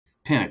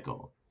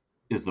Pinnacle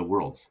is the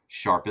world's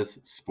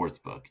sharpest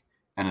sportsbook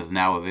and is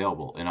now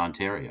available in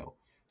Ontario.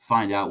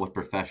 Find out what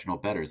professional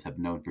bettors have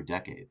known for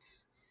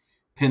decades.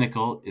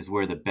 Pinnacle is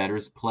where the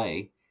bettors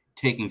play,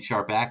 taking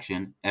sharp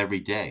action every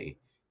day.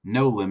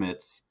 No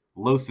limits,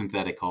 low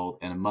synthetic hold,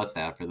 and a must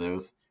have for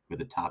those with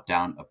a top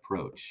down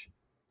approach.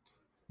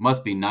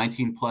 Must be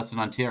 19 plus in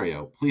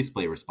Ontario. Please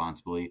play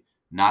responsibly.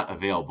 Not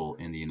available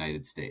in the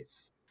United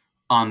States.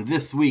 On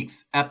this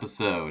week's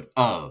episode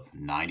of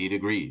 90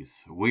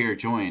 Degrees, we are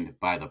joined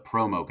by the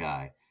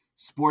PromoGuy,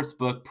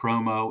 Sportsbook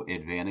Promo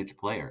Advantage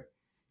Player.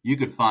 You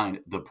could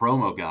find the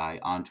PromoGuy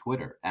on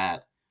Twitter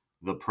at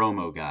the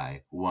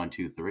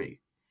PromoGuy123.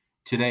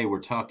 Today we're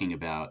talking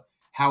about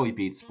how he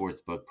beats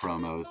sportsbook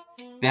promos,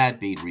 bad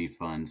beat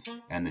refunds,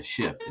 and the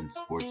shift in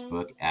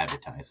sportsbook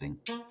advertising.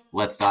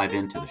 Let's dive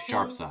into the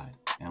sharp side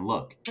and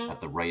look at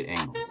the right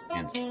angles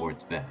in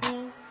sports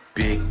betting.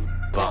 Big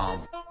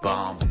bomb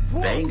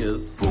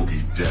bangers,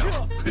 boogie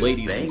down.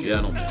 Ladies and Bangers.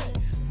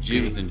 gentlemen,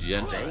 Jews and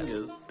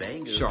Gentiles,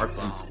 Bangers.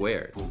 sharps and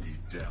squares,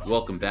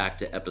 welcome back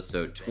to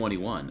episode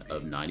 21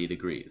 of 90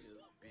 Degrees,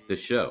 the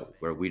show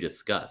where we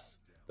discuss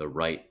the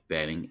right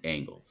betting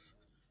angles.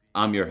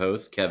 I'm your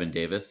host, Kevin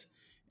Davis,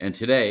 and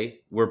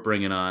today we're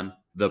bringing on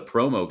the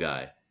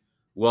PromoGuy.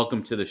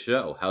 Welcome to the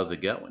show. How's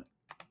it going?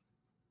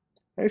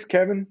 Thanks,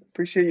 Kevin.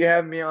 Appreciate you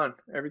having me on.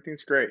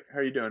 Everything's great. How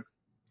are you doing?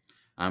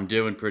 I'm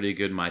doing pretty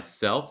good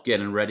myself,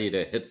 getting ready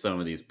to hit some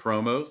of these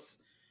promos.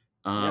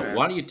 man.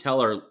 Why don't you tell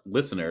our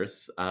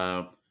listeners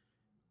how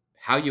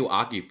you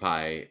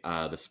occupy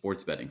the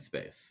sports betting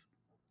space?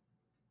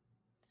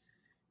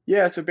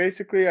 Yeah, so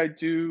basically I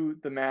do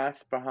the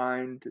math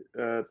behind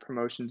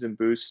promotions and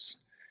boosts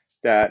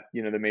that,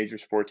 the major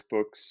sports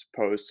books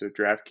post, so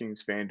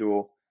DraftKings,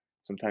 FanDuel,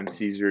 sometimes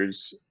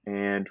Caesars,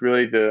 and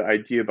really the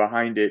idea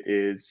behind it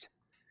is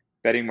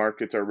betting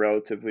markets are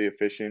relatively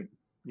efficient.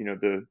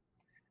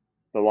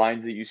 The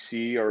lines that you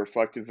see are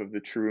reflective of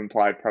the true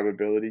implied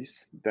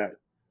probabilities that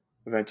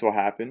events will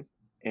happen.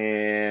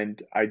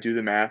 And I do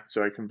the math,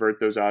 so I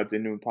convert those odds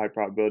into implied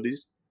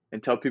probabilities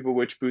and tell people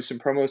which boosts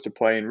and promos to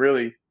play and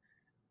really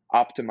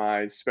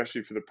optimize,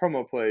 especially for the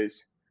promo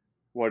plays,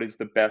 what is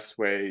the best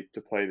way to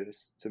play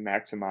this to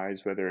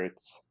maximize, whether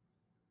it's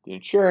the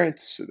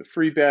insurance or the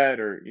free bet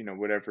or,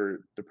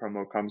 whatever the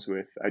promo comes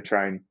with. I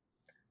try and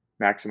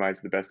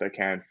maximize the best I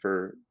can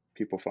for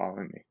people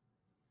following me.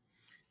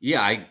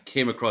 Yeah, I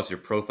came across your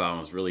profile and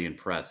was really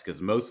impressed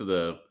because most of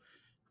the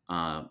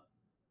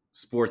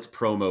sports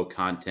promo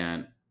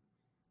content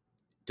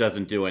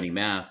doesn't do any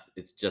math.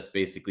 It's just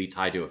basically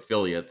tied to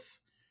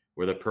affiliates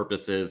where the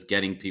purpose is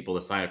getting people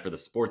to sign up for the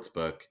sports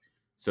book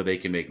so they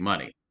can make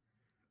money.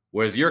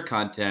 Whereas your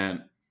content,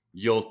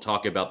 you'll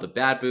talk about the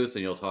bad boosts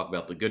and you'll talk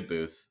about the good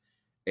boosts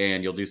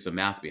and you'll do some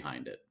math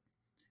behind it.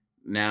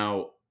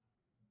 Now,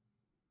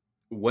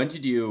 when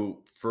did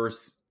you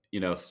first,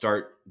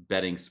 start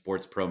betting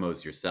sports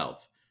promos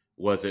yourself?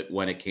 Was it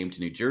when it came to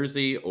New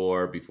Jersey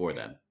or before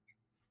then?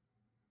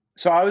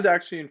 So I was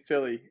actually in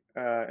Philly,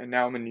 and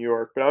now I'm in New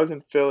York, but I was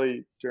in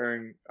Philly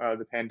during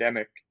the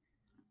pandemic,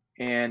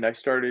 and I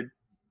started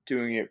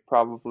doing it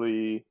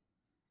probably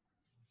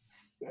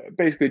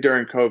basically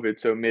during COVID,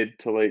 so mid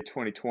to late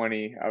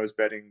 2020. I was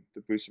betting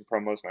the boosts and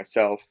promos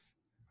myself,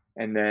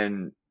 and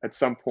then at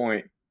some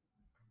point,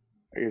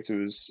 I guess it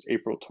was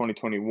April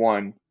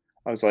 2021,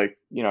 I was like,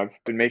 I've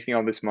been making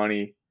all this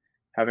money,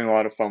 having a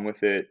lot of fun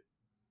with it.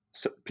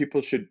 So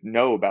people should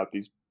know about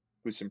these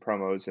boosts and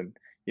promos. And,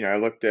 I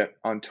looked at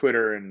on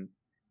Twitter and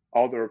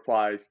all the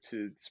replies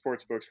to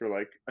sports books were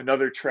like,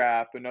 another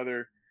trap,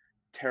 another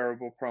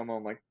terrible promo.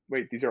 I'm like,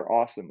 wait, these are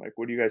awesome. Like,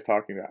 what are you guys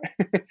talking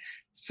about?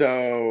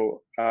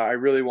 So I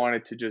really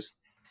wanted to just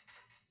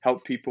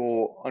help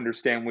people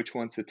understand which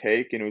ones to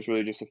take. And it was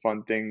really just a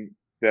fun thing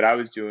that I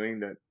was doing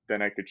that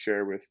then I could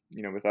share with,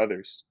 with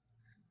others.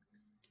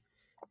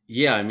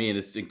 Yeah, I mean,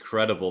 it's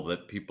incredible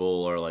that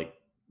people are like,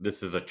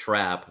 this is a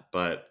trap,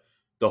 but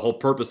the whole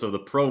purpose of the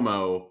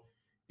promo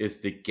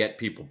is to get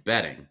people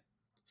betting.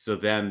 So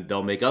then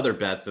they'll make other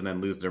bets and then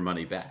lose their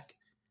money back.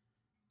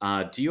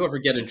 Do you ever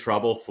get in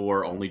trouble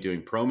for only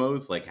doing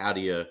promos? Like, how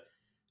do you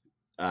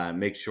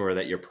make sure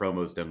that your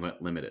promos don't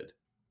get limited?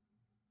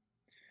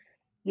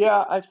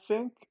 Yeah, I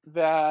think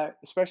that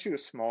especially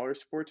with smaller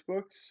sports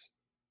books,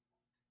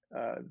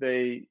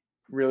 they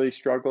really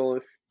struggle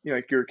if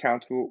like your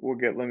accounts will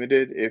get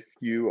limited if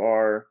you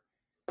are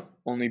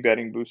only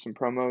betting boosts and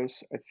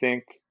promos. I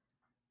think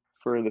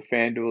for the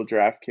FanDuel,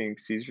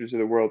 DraftKings, Caesars of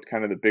the world,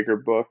 kind of the bigger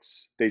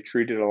books, they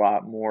treat it a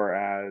lot more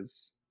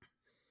as,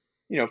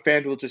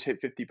 FanDuel just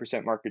hit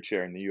 50% market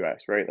share in the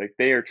US, right? Like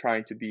they are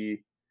trying to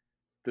be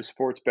the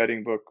sports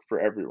betting book for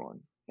everyone.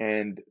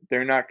 And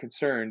they're not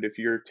concerned if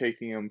you're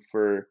taking them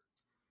for,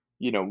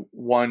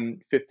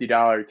 one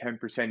 $50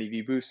 10%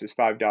 EV boost is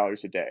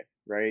 $5 a day,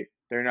 right?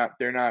 They're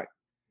not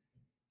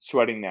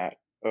sweating that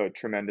a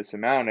tremendous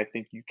amount. I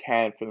think you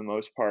can, for the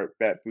most part,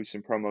 bet boosts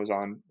and promos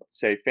on,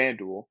 say,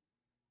 FanDuel,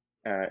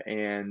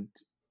 and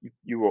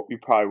you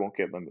probably won't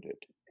get limited.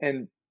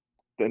 And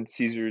then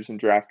Caesars and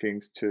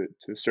DraftKings to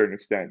a certain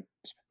extent,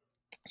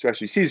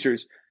 especially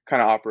Caesars,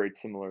 kind of operate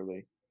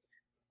similarly.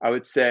 I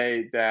would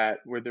say that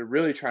where they're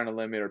really trying to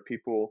limit are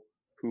people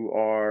who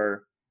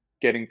are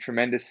getting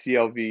tremendous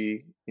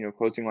CLV,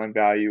 closing line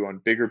value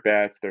on bigger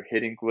bets. They're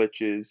hitting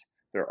glitches,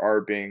 they're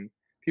arbing.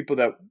 People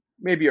that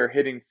maybe are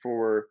hitting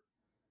for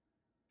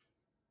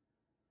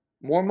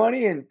more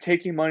money and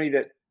taking money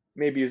that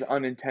maybe is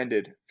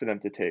unintended for them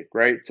to take,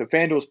 right? So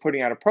FanDuel's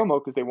putting out a promo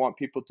because they want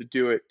people to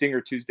do it.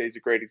 Dinger Tuesday is a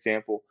great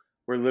example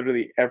where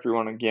literally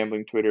everyone on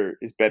gambling Twitter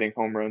is betting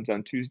home runs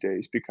on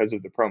Tuesdays because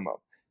of the promo.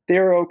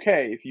 They're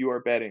okay if you are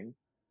betting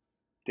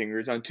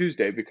dingers on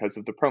Tuesday because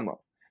of the promo.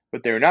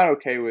 What they're not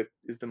okay with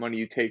is the money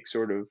you take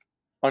sort of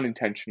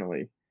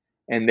unintentionally.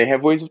 And they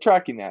have ways of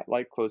tracking that,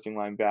 like closing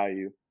line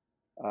value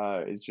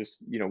is just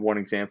one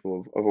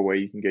example of a way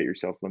you can get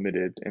yourself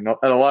limited. And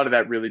a lot of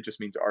that really just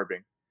means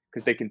arbing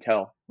because they can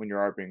tell when you're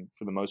arbing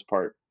for the most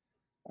part.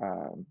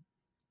 Um,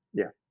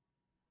 yeah.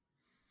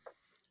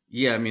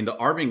 Yeah, I mean, the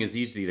arbing is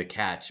easy to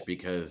catch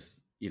because,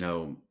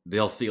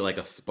 they'll see like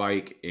a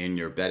spike in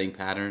your betting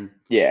pattern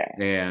Yeah.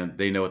 and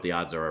they know what the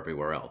odds are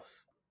everywhere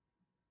else.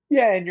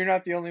 Yeah, and you're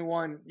not the only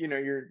one.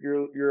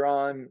 You're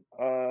on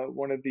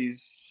one of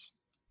these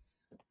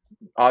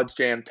odds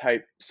jam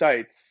type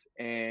sites,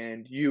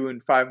 and you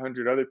and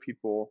 500 other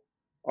people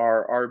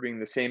are arbing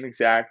the same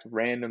exact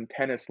random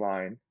tennis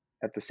line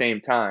at the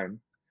same time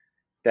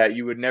that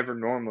you would never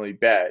normally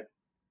bet.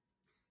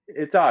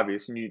 It's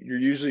obvious, and you're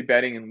usually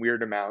betting in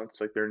weird amounts.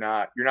 Like you're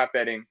not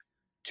betting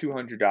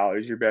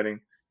 $200. You're betting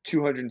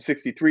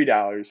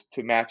 $263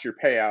 to match your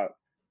payout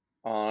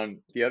on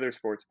the other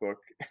sports book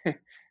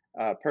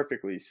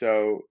perfectly.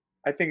 So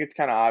I think it's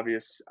kind of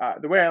obvious.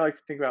 The way I like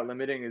to think about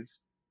limiting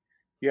is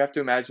you have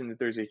to imagine that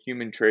there's a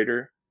human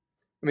trader.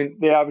 I mean,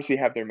 they obviously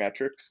have their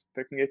metrics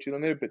that can get you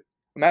limited, but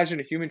imagine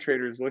a human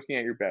trader is looking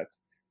at your bets.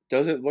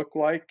 Does it look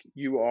like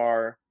you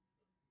are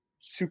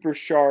super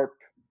sharp,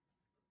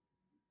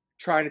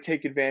 trying to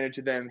take advantage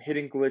of them,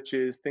 hitting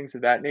glitches, things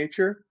of that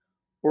nature?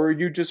 Or are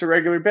you just a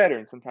regular bettor?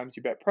 And sometimes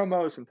you bet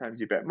promos, sometimes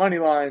you bet money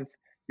lines,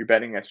 you're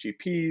betting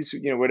SGPs,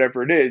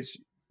 whatever it is,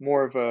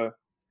 more of a,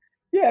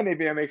 yeah,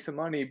 maybe I make some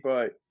money,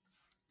 but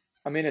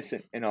I'm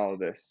innocent in all of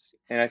this.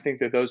 And I think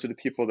that those are the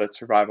people that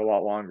survive a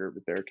lot longer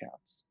with their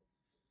accounts.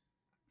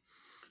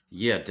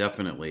 Yeah,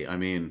 definitely. I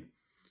mean,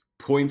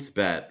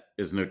 PointsBet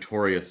is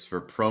notorious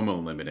for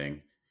promo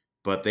limiting,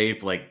 but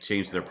they've like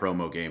changed their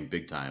promo game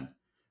big time.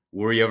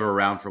 Were you ever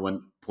around for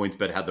when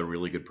PointsBet had the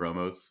really good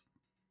promos?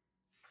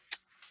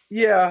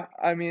 Yeah,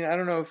 I mean, I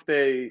don't know if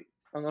they,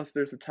 unless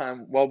there's a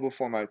time well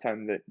before my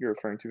time that you're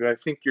referring to, but I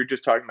think you're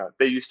just talking about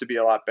they used to be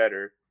a lot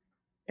better.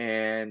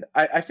 And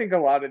I think a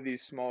lot of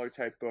these smaller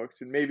type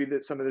books, and maybe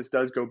that some of this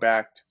does go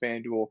back to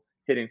FanDuel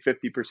hitting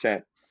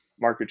 50%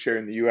 market share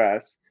in the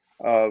US,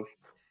 of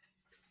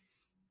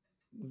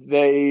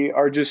they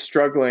are just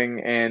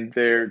struggling and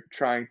they're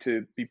trying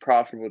to be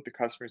profitable with the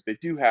customers they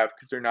do have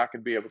because they're not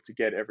going to be able to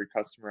get every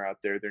customer out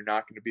there. They're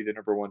not going to be the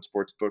number one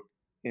sports book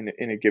in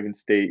a given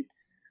state.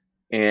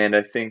 And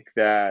I think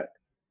that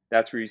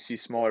that's where you see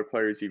smaller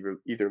players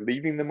either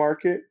leaving the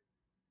market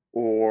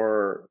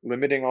or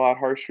limiting a lot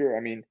harsher. I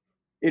mean,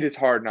 it is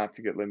hard not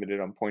to get limited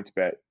on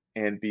PointsBet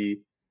and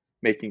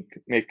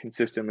make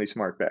consistently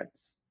smart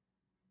bets.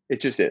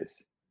 It just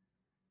is.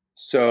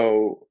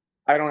 So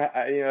I don't.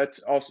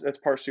 That's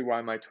partially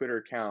why my Twitter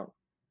account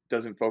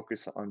doesn't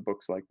focus on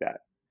books like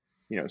that.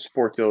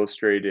 Sports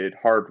Illustrated,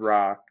 Hard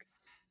Rock.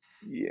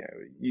 Yeah,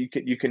 you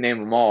can name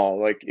them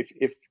all. Like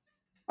if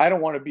I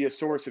don't want to be a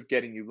source of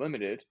getting you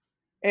limited,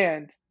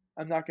 and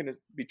I'm not going to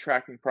be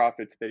tracking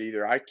profits that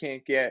either I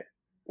can't get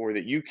or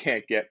that you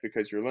can't get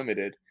because you're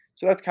limited.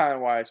 So that's kind of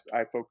why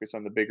I focus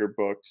on the bigger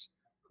books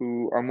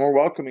who are more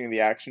welcoming of the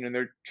action, and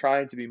they're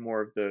trying to be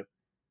more of the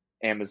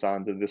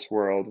Amazons of this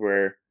world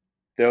where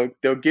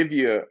they'll give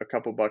you a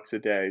couple bucks a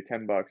day,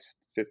 $10,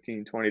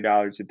 15,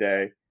 $20 a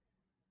day,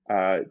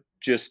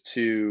 just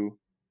to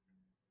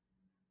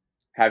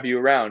have you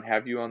around,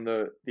 have you on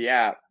the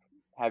app,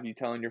 have you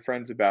telling your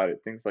friends about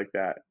it, things like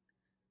that,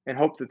 and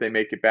hope that they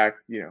make it back,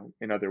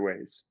 in other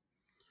ways.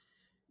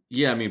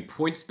 Yeah, I mean,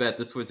 PointsBet,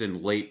 this was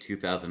in late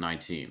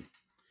 2019,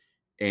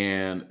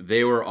 and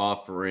they were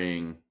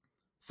offering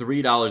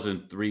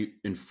 $3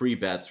 in free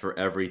bets for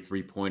every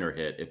 3-pointer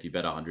hit if you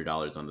bet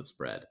 $100 on the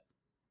spread.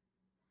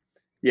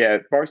 Yeah,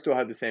 Barstool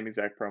had the same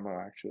exact promo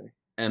actually.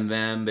 And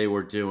then they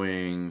were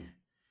doing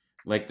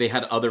like they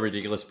had other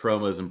ridiculous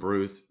promos and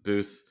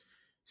boosts.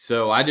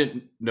 So I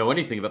didn't know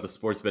anything about the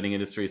sports betting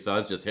industry, so I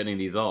was just hitting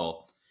these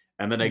all.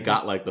 And then I Hmm.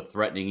 got like the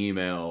threatening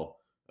email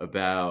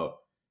about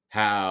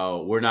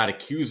how we're not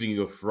accusing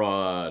you of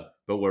fraud,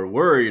 but we're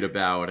worried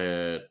about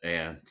it,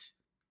 and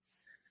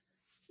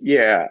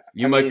Yeah,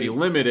 you I might be mean,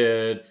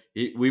 limited.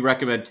 We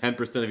recommend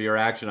 10% of your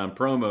action on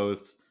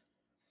promos.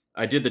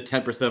 I did the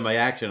 10% of my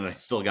action and I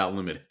still got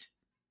limited.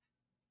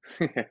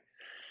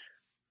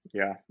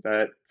 yeah,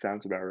 that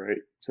sounds about right,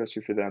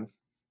 especially for them.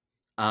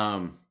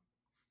 Um,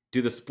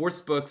 do the sports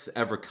books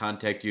ever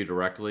contact you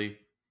directly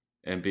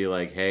and be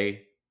like,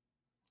 hey,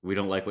 we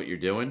don't like what you're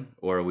doing,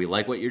 or we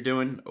like what you're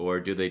doing,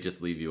 or do they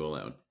just leave you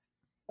alone?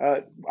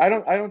 Uh, I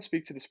don't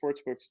speak to the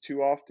sports books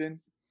too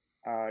often.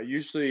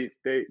 Usually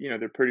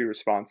they're pretty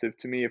responsive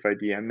to me if I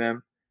DM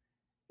them,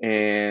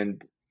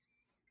 and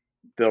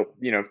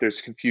if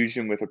there's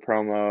confusion with a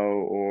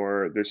promo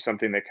or there's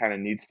something that kind of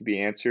needs to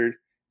be answered,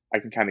 I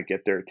can kind of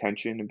get their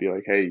attention and be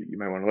like, hey, you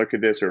might want to look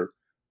at this, or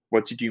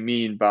what did you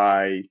mean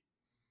by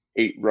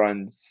 8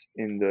 runs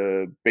in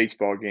the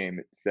baseball game?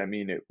 Does that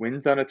mean it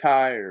wins on a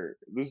tie or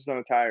loses on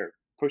a tie or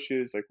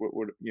pushes? Like what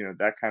would,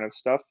 that kind of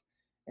stuff.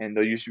 And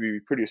they'll usually be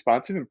pretty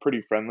responsive and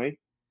pretty friendly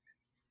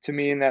to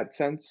me in that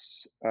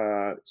sense.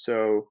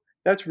 So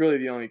that's really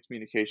the only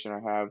communication I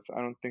have.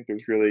 I don't think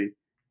there's really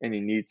any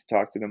need to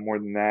talk to them more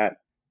than that.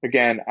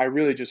 Again, I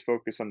really just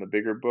focus on the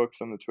bigger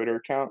books on the Twitter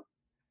account.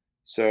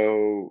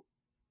 So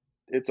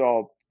it's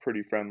all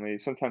pretty friendly.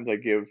 Sometimes I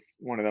give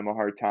one of them a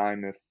hard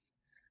time if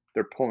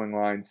they're pulling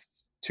lines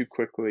too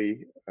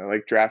quickly,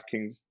 like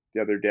DraftKings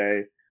the other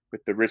day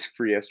with the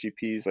risk-free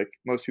SGPs. Like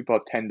most people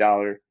have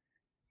 $10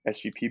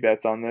 SGP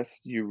bets on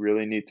this. You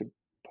really need to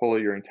pull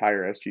your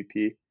entire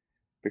SGP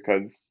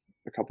because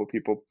a couple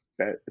people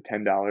bet a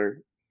 $10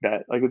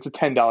 bet. Like it's a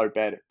 $10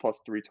 bet at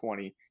plus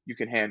 320. You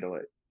can handle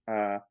it.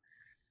 I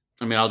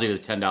mean, I'll do the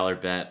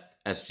 $10 bet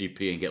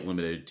SGP and get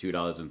limited to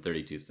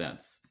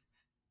 $2.32.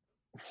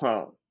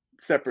 Well,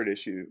 separate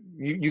issue.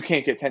 You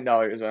can't get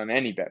 $10 on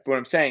any bet. But what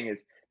I'm saying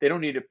is they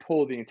don't need to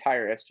pull the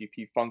entire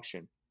SGP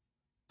function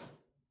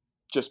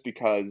just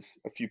because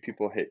a few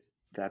people hit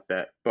that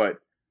bet. But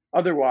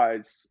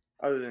otherwise,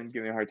 other than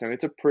giving a hard time,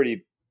 it's a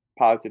pretty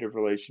positive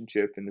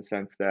relationship in the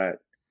sense that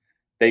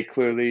they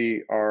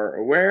clearly are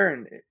aware,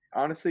 and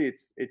honestly,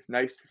 it's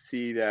nice to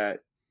see that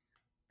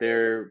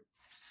they're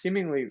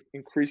seemingly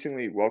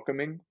increasingly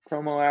welcoming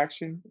promo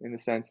action in the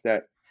sense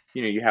that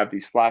you have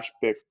these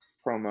flashback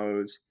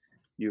promos,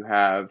 you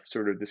have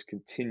sort of this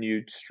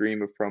continued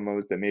stream of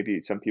promos that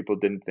maybe some people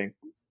didn't think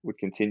would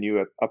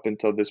continue up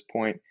until this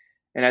point.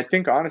 And I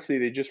think honestly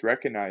they just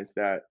recognize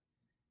that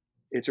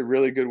it's a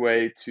really good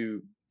way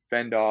to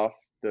fend off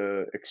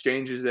the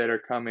exchanges that are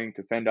coming,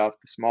 to fend off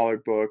the smaller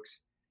books.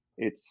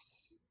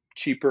 It's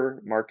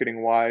cheaper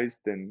marketing wise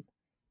than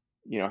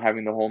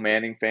having the whole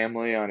Manning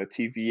family on a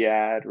TV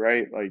ad,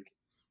 right? Like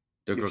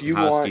The if you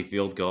want, Gronkowski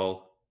field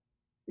goal.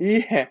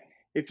 yeah,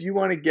 if you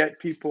want to get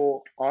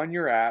people on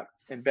your app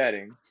and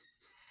betting,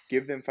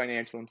 give them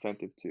financial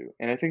incentive too.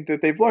 And I think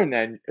that they've learned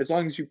that as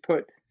long as you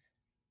put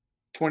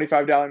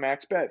 $25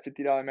 max bet,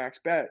 $50 max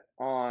bet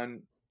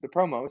on the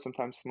promo,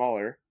 sometimes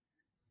smaller,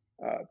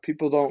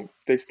 people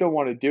they still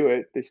want to do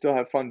it. They still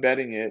have fun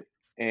betting it,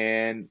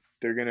 and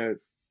they're going to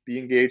be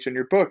engaged in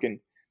your book. And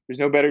there's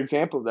no better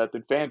example of that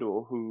than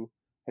FanDuel, who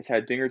has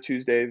had Dinger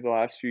Tuesday the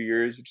last few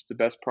years, which is the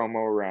best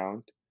promo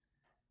around.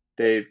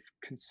 They've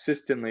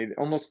consistently,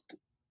 almost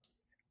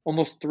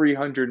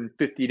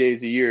 350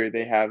 days a year,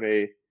 they have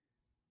a,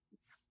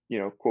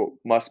 quote,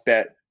 must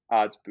bet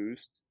odds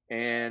boost.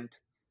 And,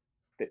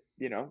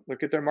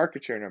 look at their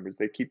market share numbers.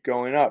 They keep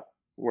going up.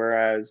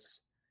 Whereas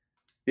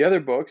the other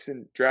books,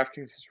 and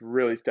DraftKings has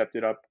really stepped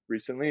it up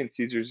recently, and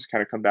Caesars has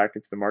kind of come back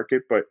into the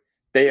market, but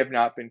they have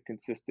not been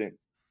consistently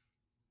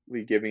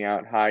giving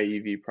out high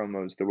EV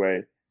promos the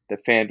way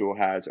that FanDuel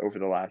has over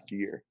the last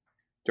year.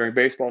 During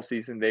baseball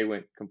season, they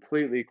went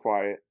completely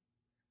quiet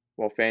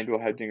while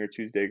FanDuel had Dinger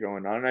Tuesday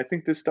going on. And I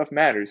think this stuff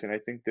matters, and I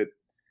think that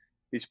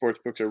these sports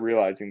books are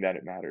realizing that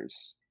it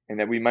matters, and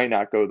that we might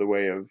not go the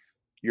way of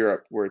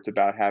Europe, where it's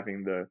about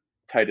having the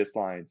tightest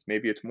lines.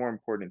 Maybe it's more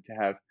important to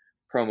have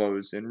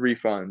promos and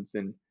refunds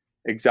and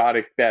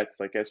exotic bets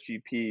like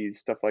SGPs,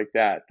 stuff like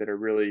that, that are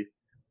really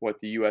what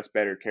the US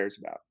bettor cares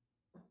about.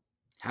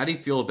 How do you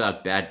feel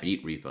about bad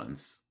beat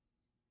refunds?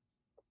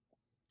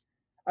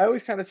 I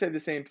always kind of say the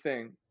same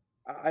thing.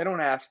 I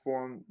don't ask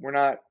for them. We're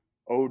not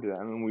owed them.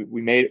 I mean,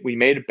 we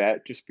made a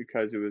bet just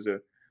because it was a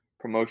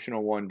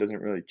promotional one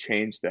doesn't really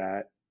change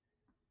that.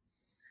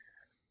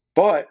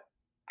 But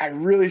I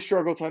really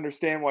struggle to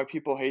understand why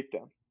people hate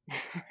them.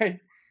 Right?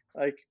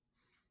 Like,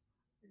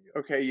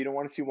 okay, you don't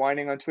want to see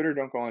whining on Twitter,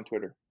 don't go on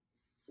Twitter,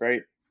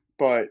 right?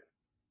 But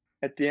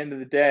at the end of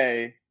the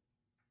day,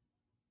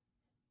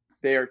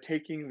 they are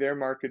taking their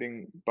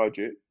marketing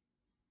budget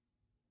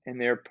and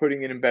they're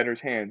putting it in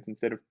bettors' hands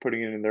instead of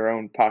putting it in their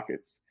own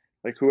pockets.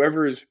 Like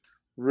whoever is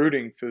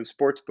rooting for the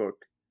sports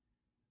book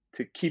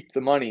to keep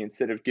the money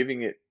instead of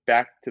giving it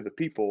back to the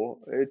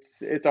people,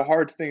 it's a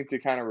hard thing to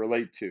kind of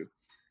relate to.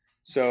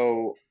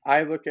 So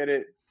I look at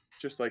it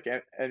just like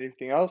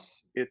anything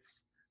else.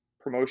 It's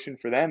promotion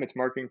for them, it's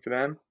marketing for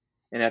them,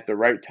 and at the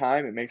right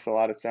time, it makes a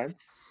lot of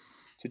sense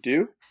to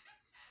do.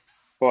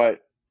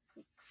 But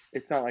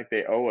it's not like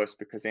they owe us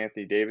because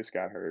Anthony Davis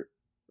got hurt,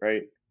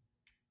 right?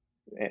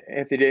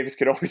 Anthony Davis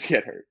could always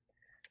get hurt.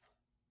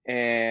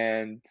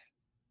 And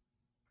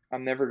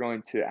I'm never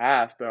going to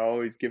ask, but I'll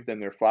always give them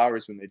their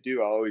flowers when they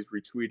do. I'll always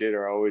retweet it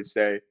or I'll always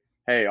say,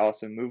 hey,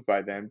 awesome move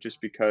by them,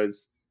 just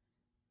because,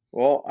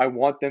 well, I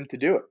want them to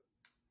do it.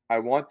 I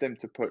want them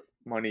to put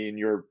money in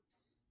your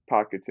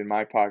pockets, in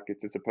my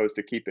pockets, as opposed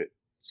to keep it.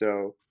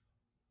 So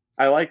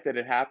I like that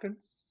it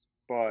happens,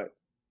 but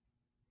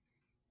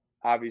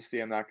obviously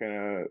I'm not going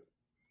to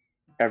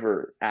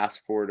ever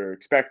ask for it or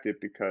expect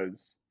it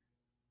because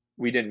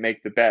we didn't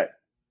make the bet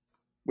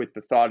with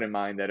the thought in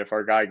mind that if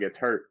our guy gets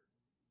hurt,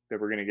 that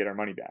we're going to get our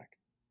money back.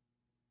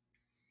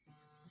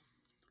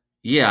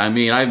 Yeah, I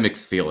mean, I have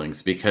mixed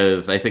feelings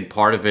because I think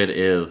part of it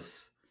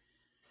is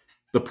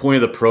the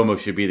point of the promo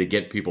should be to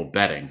get people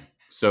betting.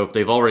 So if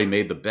they've already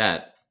made the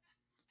bet,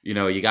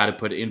 you got to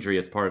put injury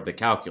as part of the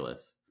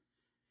calculus.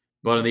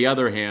 But on the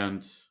other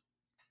hand,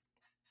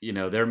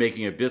 they're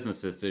making a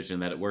business decision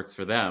that it works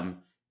for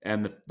them,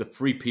 and the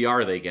free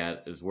PR they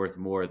get is worth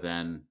more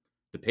than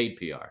the paid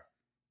PR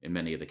in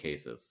many of the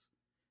cases.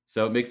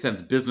 So it makes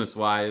sense business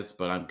wise,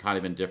 but I'm kind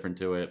of indifferent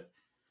to it.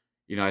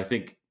 I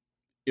think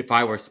if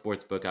I were a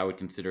sportsbook, I would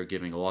consider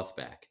giving a loss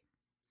back,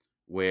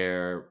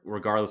 where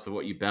regardless of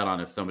what you bet on,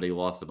 if somebody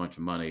lost a bunch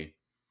of money,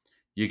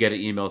 you get an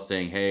email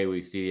saying, "Hey,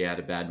 we see you had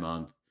a bad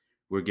month.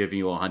 We're giving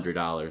you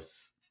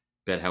 $100.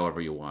 Bet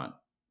however you want."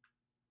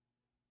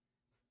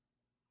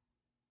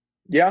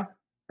 Yeah.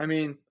 I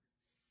mean,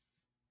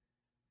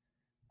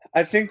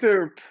 I think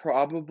there are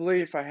probably,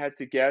 if I had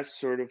to guess,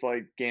 sort of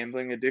like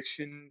gambling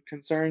addiction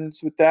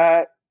concerns with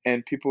that.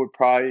 And people would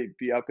probably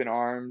be up in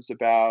arms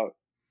about,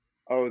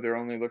 oh, they're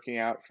only looking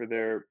out for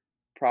their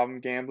problem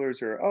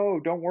gamblers, or, oh,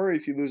 don't worry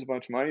if you lose a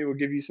bunch of money, we'll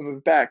give you some of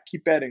it back.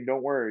 Keep betting,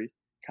 don't worry,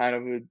 kind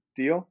of a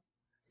deal.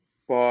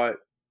 But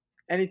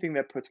anything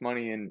that puts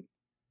money in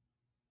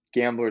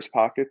gamblers'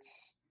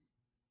 pockets,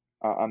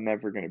 I'm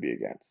never going to be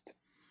against.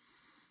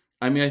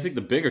 I mean, I think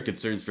the bigger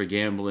concerns for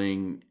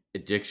gambling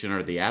addiction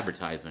are the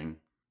advertising.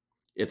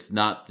 It's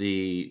not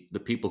the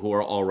people who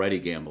are already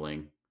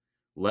gambling,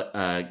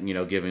 giving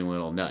a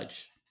little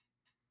nudge.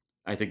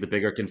 I think the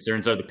bigger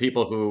concerns are the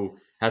people who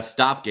have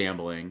stopped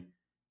gambling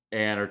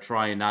and are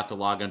trying not to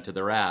log onto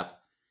their app,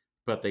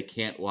 but they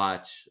can't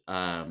watch,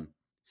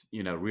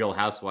 Real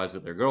Housewives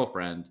with their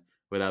girlfriend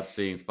without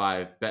seeing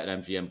 5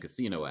 BetMGM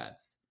casino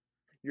ads.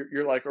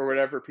 You're like, or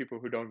whatever people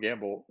who don't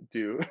gamble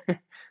do.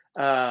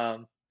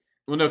 um,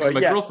 Well, no, because but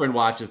my yes, girlfriend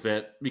watches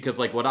it. Because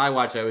like when I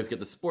watch, I always get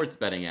the sports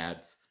betting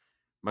ads.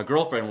 My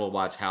girlfriend will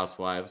watch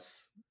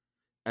Housewives,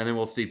 and then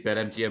we'll see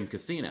BetMGM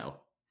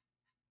Casino.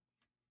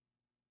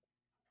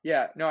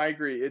 yeah, no, I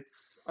agree.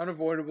 It's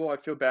unavoidable. I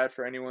feel bad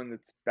for anyone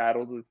that's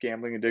battled with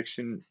gambling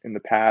addiction in the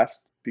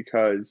past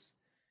because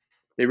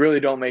they really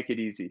don't make it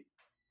easy.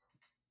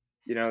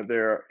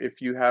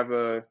 If you have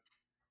a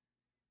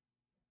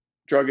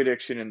drug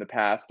addiction in the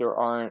past, there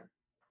aren't,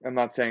 I'm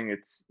not saying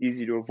it's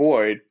easy to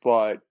avoid,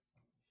 but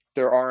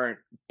there aren't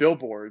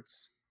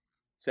billboards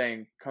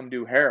saying, come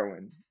do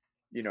heroin,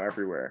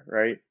 everywhere,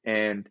 right?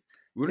 And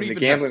We don't in the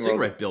even have gambling world,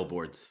 cigarette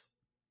billboards.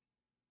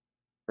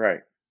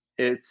 right.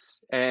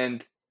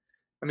 And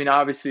I mean,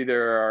 obviously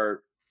there's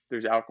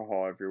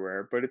alcohol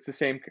everywhere, but it's the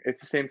same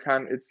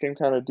kind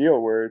of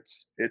deal where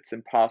it's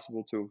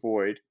impossible to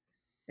avoid.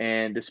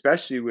 And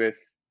especially with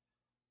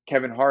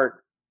Kevin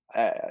Hart,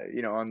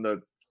 on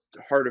the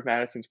heart of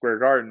Madison Square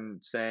Garden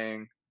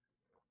saying,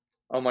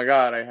 "Oh my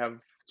God, I have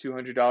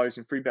 $200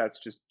 in free bets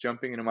just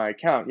jumping into my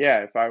account."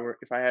 Yeah, if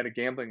I had a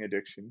gambling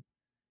addiction,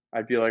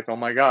 I'd be like, "Oh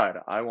my God,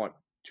 I want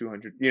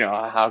 200."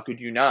 How could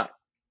you not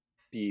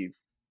be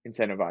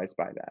incentivized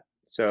by that?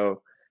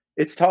 So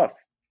it's tough,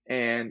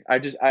 and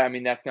I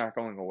mean, that's not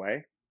going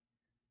away.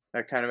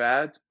 That kind of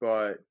ads,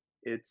 but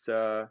it's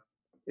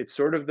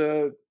sort of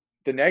the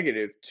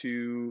negative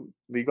to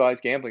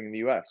legalize gambling in the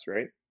U.S.,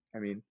 right? I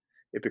mean,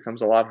 it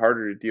becomes a lot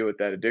harder to deal with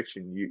that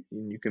addiction.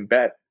 You can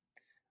bet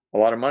a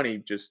lot of money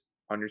just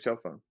on your cell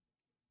phone.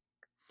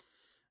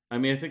 I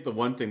mean, I think the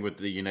one thing with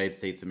the United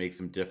States that makes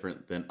them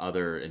different than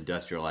other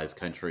industrialized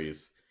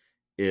countries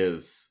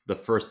is the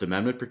First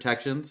Amendment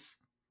protections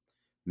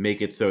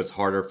make it so it's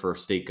harder for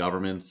state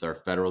governments or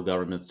federal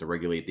governments to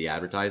regulate the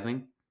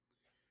advertising.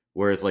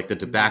 Whereas, like, the Mhm.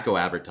 tobacco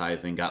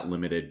advertising got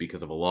limited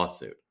because of a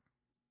lawsuit.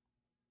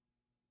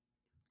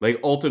 Like,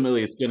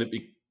 ultimately,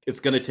 it's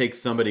gonna take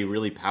somebody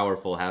really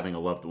powerful having a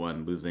loved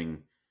one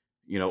losing,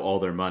 all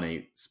their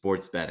money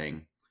sports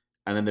betting,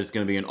 and then there's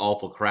gonna be an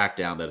awful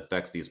crackdown that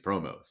affects these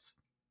promos.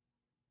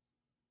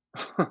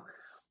 That's my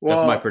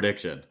Well,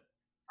 prediction.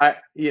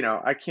 I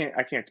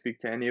can't speak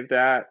to any of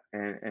that,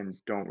 and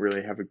don't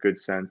really have a good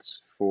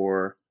sense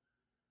for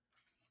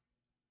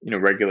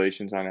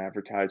regulations on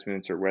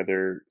advertisements or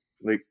whether,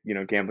 like,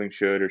 gambling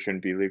should or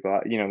shouldn't be legal.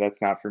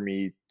 That's not for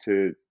me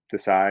to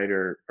decide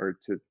or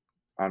to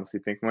honestly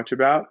think much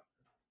about.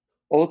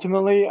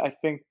 Ultimately, I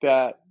think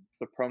that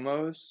the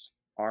promos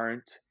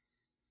aren't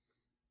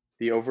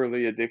the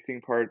overly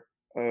addicting part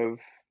of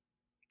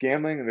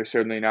gambling, and they're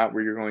certainly not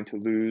where you're going to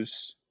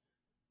lose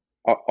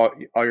all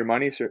your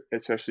money,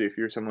 especially if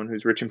you're someone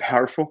who's rich and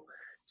powerful.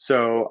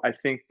 So I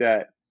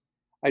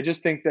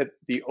just think that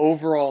the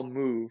overall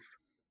move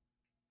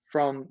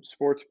from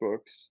sports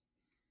books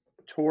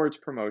towards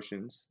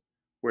promotions,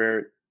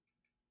 where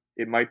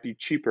it might be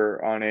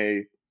cheaper on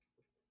a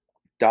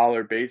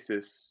dollar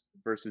basis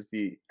versus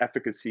the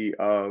efficacy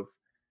of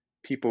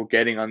people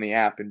getting on the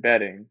app and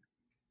betting,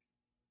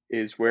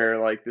 is where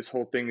like this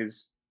whole thing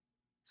is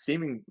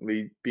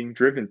seemingly being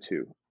driven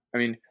to. I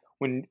mean,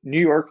 when New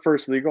York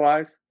first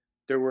legalized,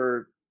 there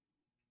were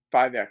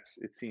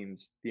 5x, it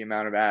seems, the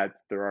amount of ads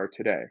there are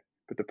today.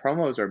 but the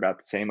promos are about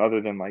the same,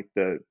 other than like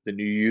the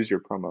new user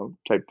promo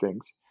type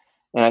things.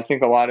 And I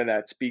think a lot of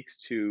that speaks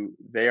to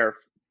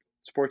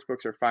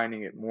sportsbooks are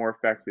finding it more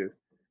effective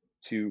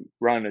to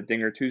run a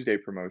Dinger Tuesday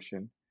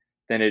promotion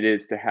than it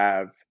is to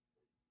have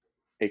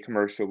a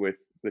commercial with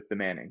the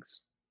Mannings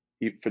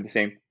for the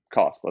same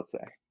cost, let's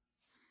say.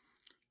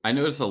 I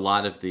notice a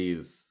lot of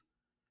these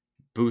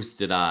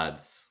boosted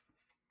odds.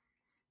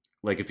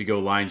 Like if you go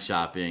line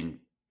shopping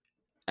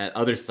at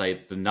other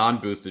sites, the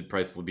non-boosted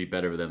price will be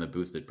better than the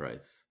boosted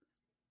price.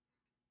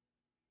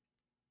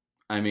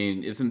 I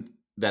mean, isn't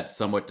that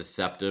somewhat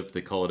deceptive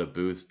to call it a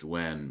boost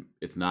when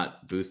it's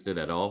not boosted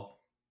at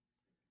all?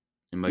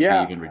 It might be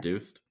Yeah. even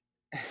reduced.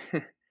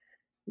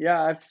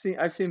 Yeah, I've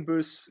seen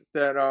boosts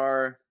that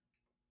are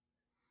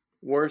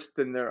worse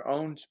than their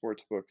own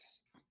sportsbooks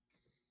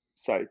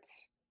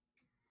sites,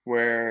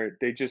 where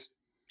they just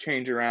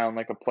change around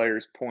like a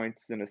player's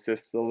points and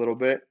assists a little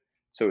bit,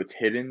 so it's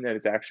hidden that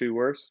it's actually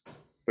worse.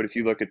 But if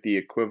you look at the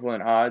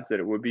equivalent odds that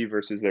it would be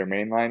versus their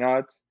mainline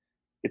odds,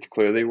 it's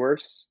clearly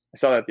worse. I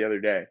saw that the other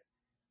day.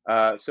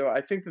 So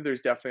I think that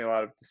there's definitely a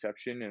lot of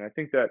deception, and I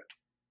think that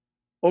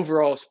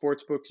overall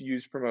sports books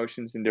use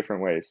promotions in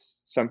different ways.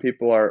 Some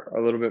people are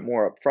a little bit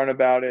more upfront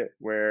about it,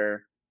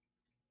 where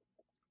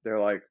they're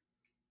like,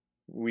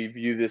 we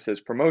view this as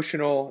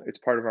promotional, it's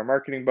part of our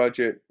marketing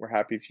budget, we're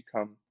happy if you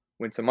come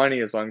win some money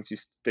as long as you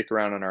stick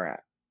around on our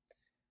app.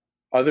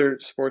 Other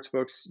sports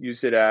books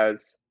use it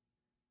as,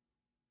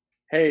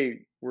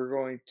 hey, we're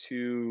going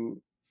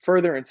to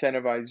further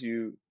incentivize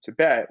you to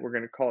bet. We're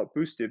going to call it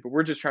boosted, but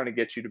we're just trying to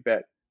get you to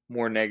bet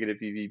more negative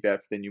EV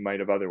bets than you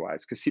might have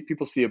otherwise. Because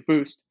people see a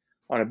boost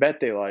on a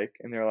bet they like,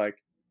 and they're like,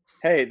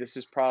 hey, this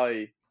is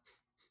probably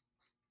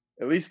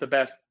at least the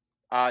best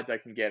odds I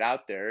can get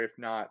out there, if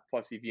not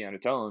plus EV on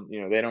its own.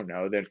 They don't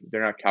know.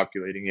 They're not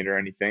calculating it or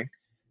anything.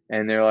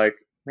 And they're like,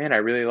 man, I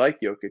really like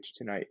Jokic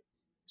tonight.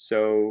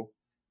 So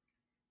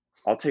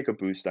I'll take a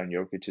boost on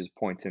Jokic's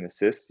points and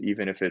assists,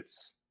 even if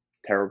it's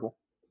terrible,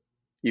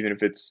 even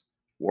if it's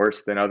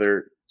worse than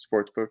other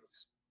sports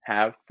books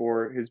have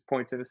for his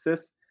points and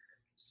assists.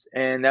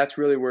 And that's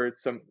really where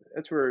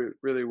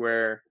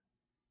where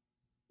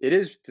it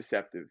is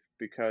deceptive,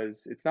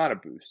 because it's not a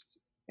boost,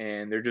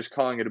 and they're just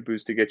calling it a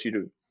boost to get you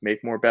to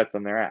make more bets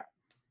on their app.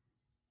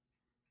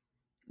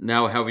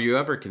 Now, have you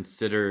ever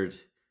considered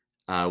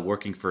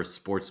working for a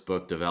sports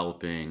book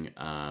developing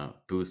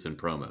boosts and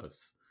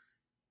promos?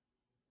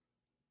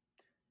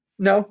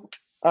 No,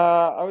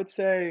 I would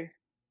say,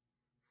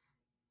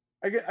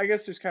 I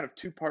guess there's kind of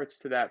two parts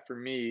to that for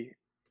me,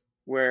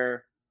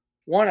 where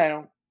one, I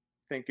don't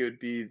think it would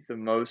be the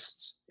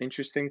most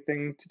interesting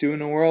thing to do in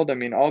the world. I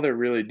mean, all they're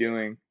really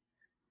doing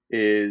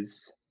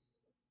is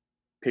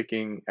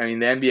picking. I mean,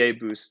 the NBA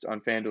boost on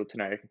FanDuel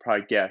tonight, I can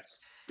probably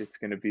guess it's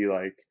going to be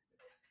like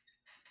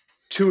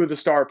two of the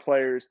star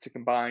players to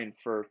combine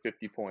for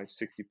 50 points,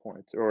 60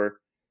 points, or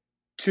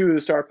two of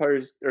the star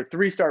players or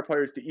three star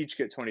players to each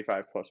get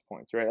 25 plus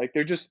points, right? Like,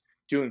 they're just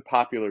doing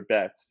popular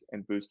bets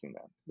and boosting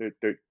them.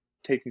 They're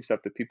taking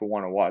stuff that people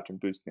want to watch and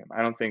boosting them.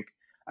 I don't think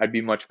I'd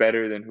be much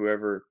better than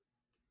whoever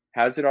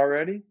has it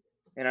already.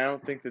 And I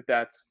don't think that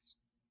that's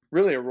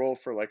really a role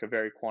for like a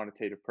very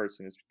quantitative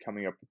person, is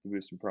coming up with the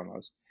boosts and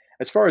promos.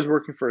 As far as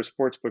working for a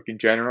sports book in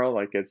general,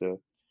 like as a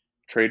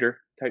trader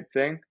type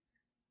thing,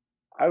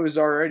 I was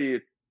already a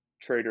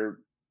trader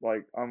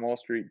like on Wall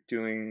Street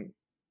doing,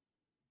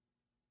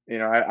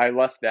 I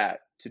left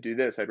that to do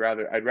this. I'd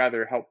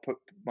rather help put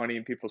money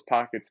in people's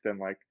pockets than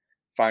like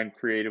find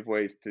creative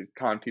ways to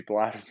con people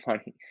out of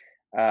money.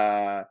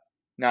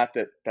 Not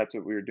that that's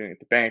what we were doing at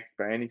the bank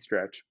by any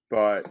stretch,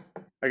 but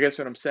I guess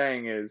what I'm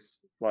saying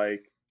is,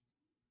 like,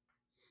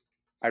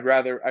 I'd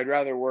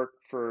rather work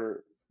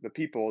for the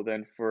people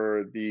than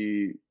for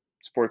the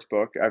sports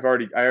book. I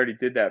already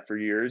did that for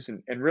years,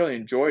 and really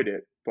enjoyed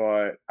it,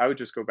 but I would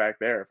just go back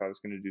there if I was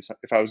going to do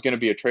something. If I was going to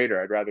be a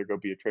trader, I'd rather go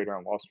be a trader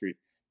on Wall Street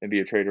than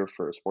be a trader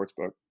for a sports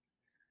book.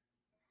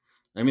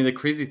 I mean, the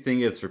crazy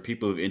thing is for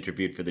people who've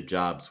interviewed for the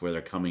jobs where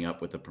they're coming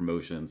up with the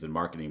promotions and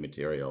marketing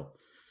material,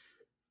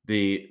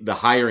 the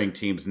hiring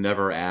teams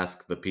never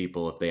ask the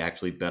people if they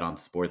actually bet on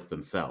sports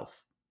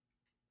themselves.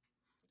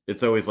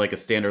 It's always like a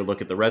standard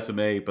look at the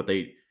resume, but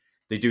they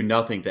do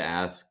nothing to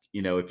ask,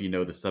 if you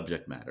know the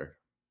subject matter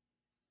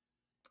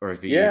or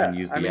if you even Yeah,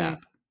 use I the mean,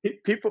 app.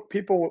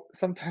 people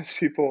sometimes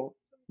people,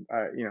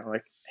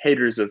 like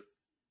haters of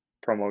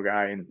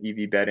PromoGuy and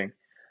EV betting,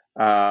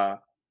 uh,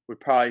 would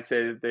probably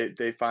say that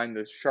they find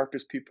the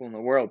sharpest people in the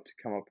world to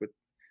come up with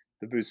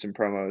the boosts and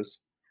promos,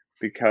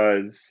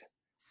 because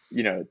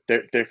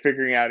they're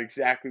figuring out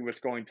exactly what's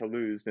going to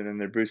lose, and then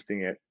they're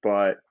boosting it.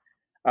 But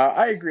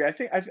I agree.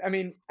 I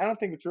mean, I don't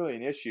think it's really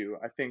an issue.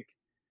 I think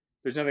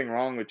there's nothing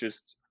wrong with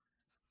just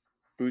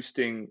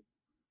boosting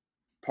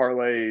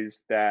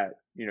parlays that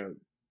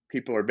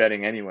people are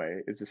betting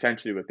anyway. Is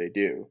essentially what they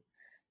do.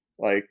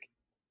 Like,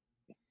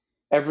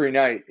 every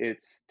night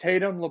it's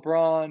Tatum,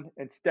 LeBron,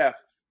 and Steph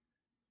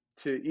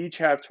to each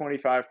have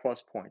 25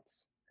 plus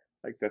points.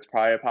 Like, that's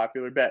probably a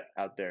popular bet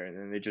out there, and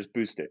then they just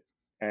boost it.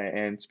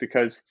 And it's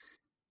because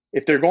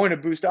if they're going to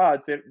boost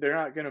odds, they're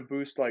not going to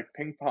boost like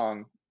ping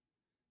pong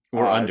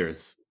Or odds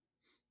unders.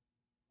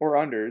 or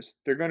unders.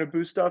 They're going to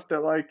boost stuff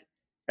that like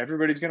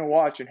everybody's going to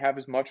watch and have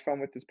as much fun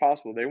with as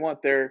possible. They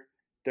want their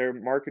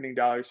marketing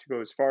dollars to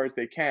go as far as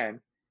they can,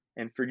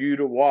 and for you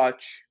to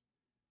watch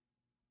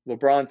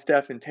LeBron,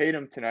 Steph, and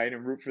Tatum tonight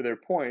and root for their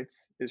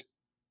points is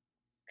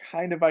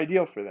kind of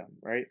ideal for them,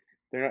 right?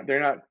 They're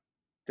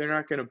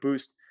not going to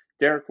boost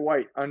Derek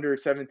White under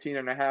 17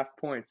 and a half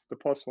points, the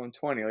plus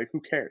 120. Like,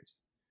 who cares?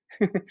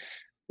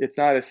 It's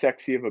not as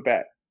sexy of a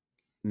bet.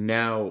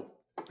 Now,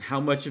 how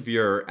much of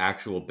your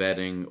actual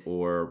betting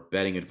or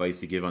betting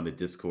advice you give on the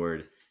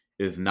Discord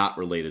is not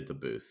related to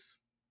boosts?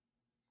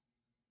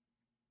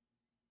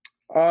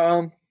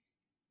 Um,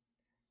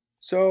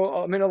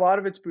 so I mean, a lot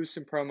of it's boosts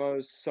and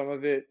promos. Some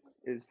of it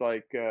is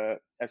like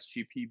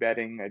SGP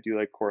betting. I do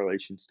like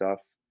correlation stuff.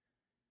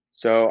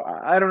 So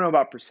I don't know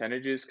about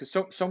percentages because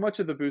so much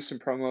of the boosts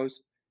and promos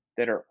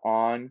that are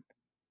on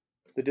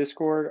the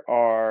Discord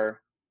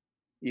are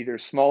either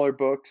smaller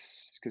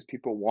books because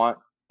people want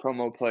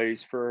promo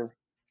plays for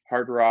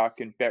Hard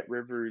Rock and Bet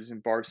Rivers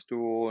and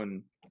Barstool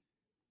and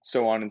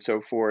so on and so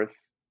forth.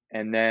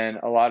 And then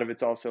a lot of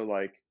it's also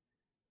like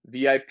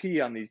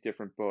VIP on these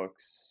different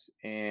books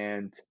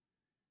and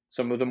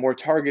some of the more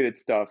targeted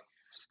stuff,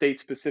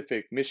 state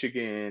specific,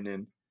 Michigan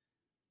and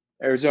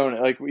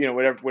Arizona, like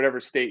whatever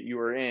state you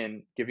are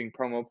in, giving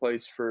promo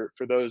plays for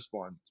those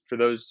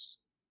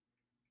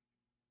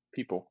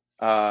people.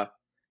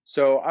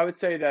 So I would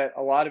say that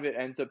a lot of it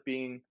ends up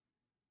being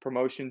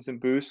promotions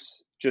and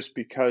boosts just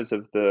because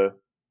of the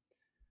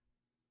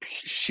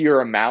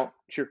sheer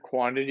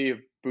quantity of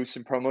boosts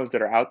and promos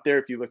that are out there.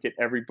 If you look at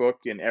every book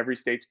and every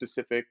state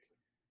specific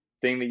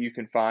thing that you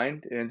can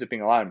find, it ends up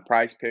being a lot in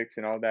Prize Picks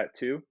and all that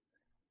too.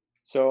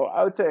 So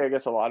I would say, I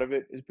guess a lot of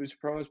it is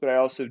boost promos, but I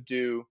also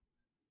do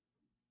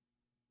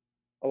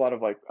a lot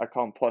of, like, I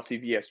call them plus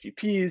EV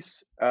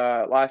SGPs.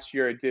 Last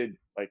year I did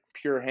like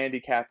pure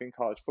handicapping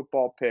college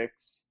football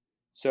picks.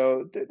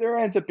 So there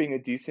ends up being a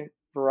decent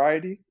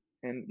variety.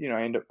 And,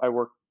 I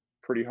work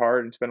pretty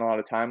hard and spend a lot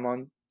of time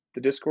on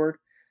the Discord.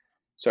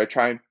 So I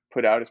try and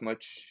put out as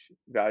much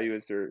value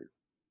as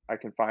I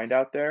can find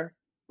out there.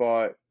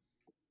 But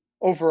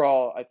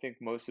overall, I think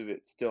most of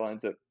it still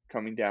ends up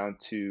coming down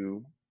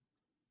to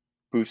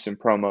boosts and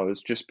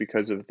promos just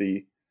because of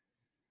the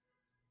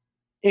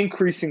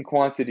increasing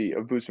quantity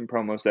of boosts and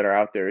promos that are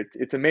out there.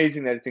 It's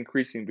amazing that it's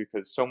increasing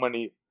because so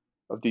many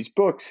of these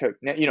books have,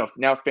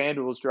 now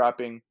FanDuel is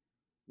dropping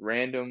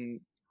random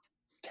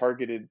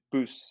targeted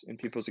boosts in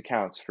people's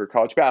accounts for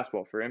college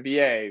basketball, for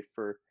NBA,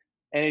 for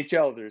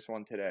NHL. There's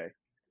one today.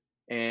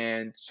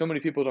 And so many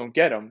people don't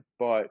get them,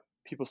 but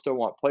people still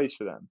want plays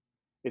for them.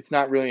 It's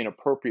not really an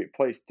appropriate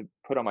place to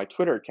put on my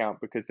Twitter account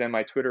because then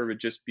my Twitter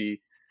would just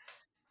be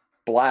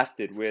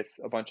blasted with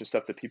a bunch of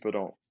stuff that people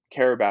don't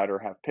care about or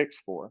have picks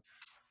for.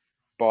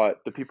 But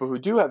the people who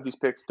do have these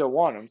picks still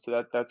want them,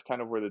 so that's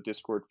kind of where the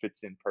Discord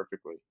fits in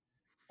perfectly.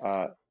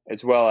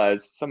 As well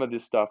as some of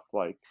this stuff,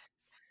 like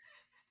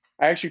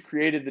I actually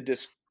created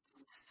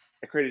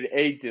I created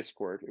a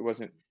Discord. It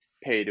wasn't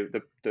paid.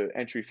 The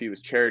entry fee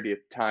was charity at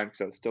the time because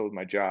I was still with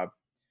my job.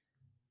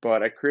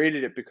 But I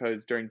created it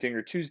because during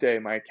Dinger Tuesday,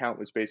 my account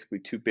was basically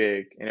too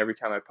big, and every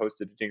time I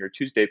posted a Dinger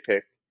Tuesday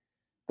pick,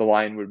 the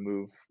line would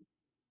move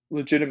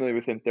legitimately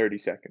within 30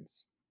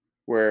 seconds,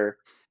 where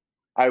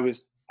I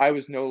was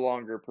no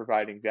longer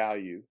providing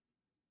value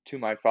to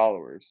my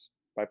followers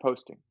by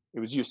posting.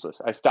 It was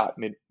useless. I stopped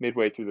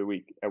midway through the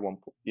week at one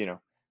point,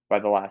 by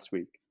the last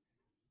week.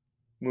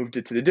 Moved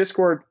it to the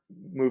Discord,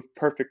 moved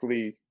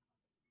perfectly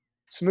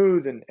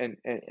smooth, and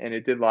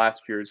it did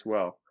last year as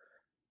well.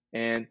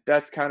 And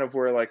that's kind of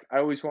where, like, I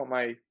always want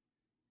my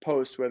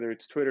posts, whether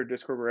it's Twitter,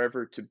 Discord,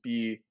 wherever, to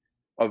be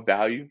of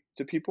value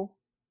to people.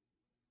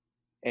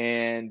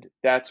 And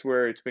that's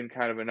where it's been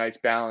kind of a nice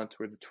balance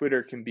where the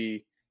Twitter can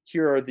be,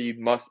 here are the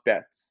must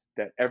bets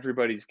that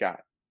everybody's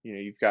got.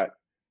 You've got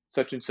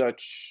such and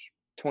such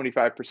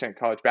 25%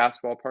 college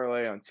basketball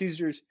parlay on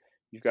Caesars.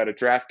 You've got a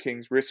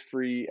DraftKings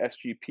risk-free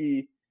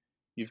SGP.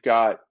 You've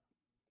got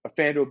a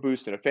FanDuel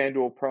boost and a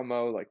FanDuel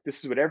promo. Like,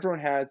 this is what everyone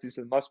has. These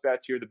are the must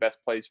bets. Here are the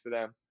best plays for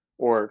them.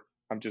 Or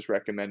I'm just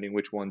recommending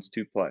which ones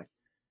to play.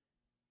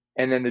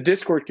 And then the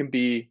Discord can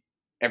be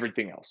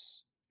everything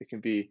else. It can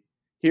be,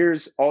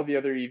 here's all the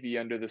other EV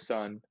under the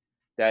sun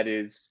that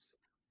is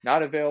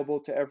not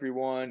available to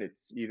everyone.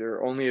 It's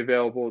either only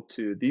available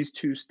to these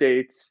two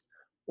states,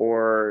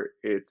 or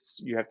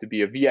you have to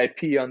be a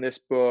VIP on this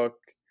book,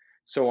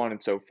 so on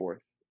and so forth.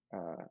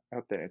 I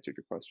hope that answered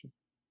your question.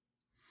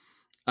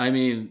 I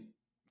mean,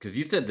 because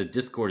you said the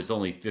Discord is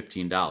only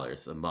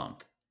 $15 a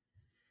month.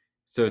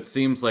 So it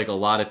seems like a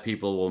lot of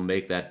people will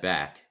make that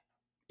back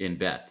in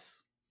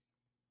bets.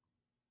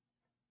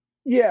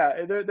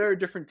 Yeah, there are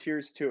different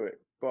tiers to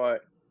it,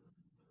 but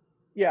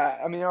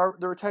yeah, I mean,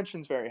 the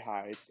retention's very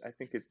high. I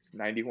think it's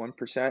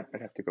 91%.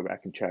 I'd have to go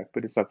back and check,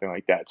 but it's something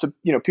like that. So,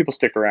 people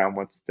stick around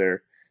once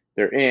they're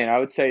in. I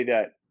would say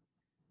that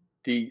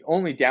the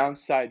only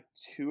downside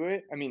to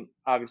it, I mean,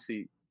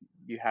 obviously,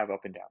 you have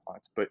up and down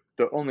lines. But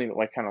the only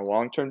like kind of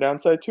long-term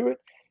downside to it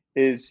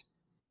is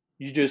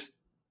you just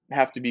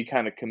have to be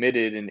kind of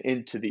committed and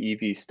into the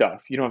EV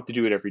stuff. You don't have to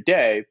do it every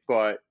day,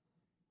 but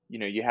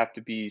you have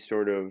to be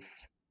sort of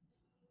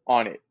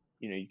on it.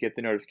 You get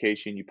the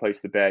notification, you place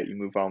the bet, you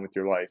move on with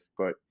your life,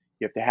 but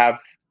you have to have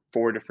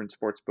 4 different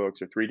sports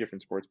books or 3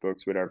 different sports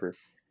books, whatever.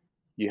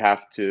 You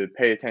have to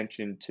pay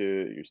attention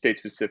to your state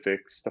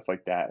specifics, stuff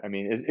like that. I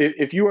mean,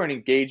 if you are an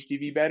engaged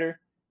EV bettor,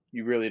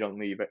 you really don't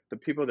leave. The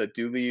people that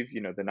do leave,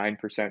 the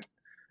 9%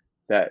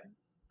 that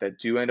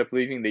do end up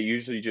leaving, they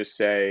usually just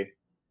say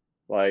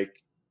like,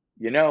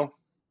 I'm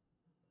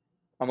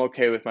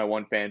okay with my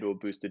one FanDuel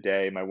boost a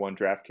day, my one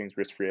DraftKings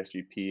risk-free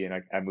SGP,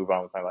 and I move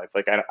on with my life.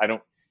 Like I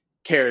don't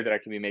care that I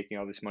can be making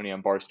all this money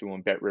on Barstool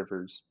and Bet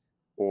Rivers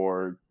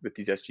or with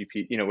these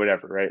SGP,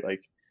 whatever, right?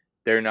 Like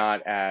they're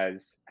not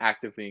as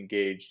actively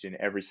engaged in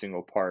every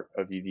single part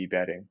of EV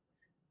betting,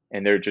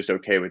 and they're just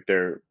okay with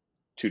their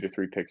 2 to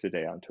 3 picks a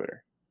day on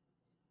Twitter.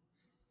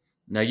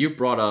 Now, you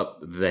brought up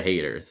the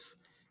haters,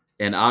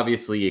 and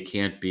obviously you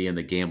can't be in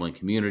the gambling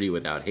community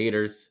without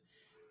haters.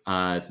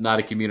 It's not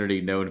a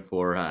community known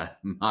for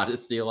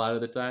modesty a lot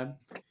of the time.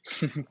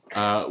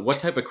 What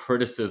type of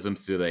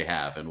criticisms do they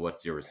have, and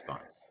what's your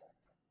response?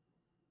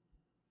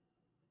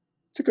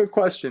 It's a good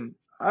question.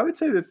 I would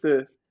say that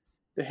the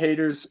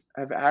haters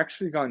have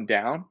actually gone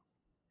down.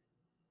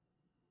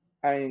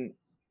 I mean,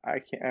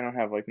 I don't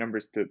have like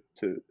numbers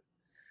to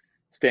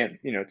stand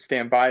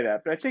by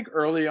that, but I think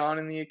early on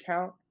in the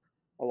account,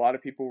 a lot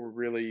of people were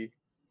really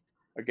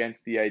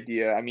against the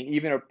idea. I mean,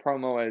 even a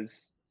promo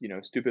as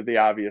stupidly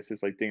obvious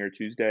as like Dinger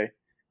Tuesday,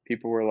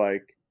 people were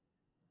like,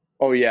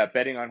 "Oh yeah,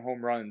 betting on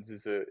home runs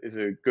is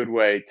a good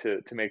way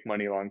to make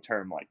money long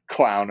term." Like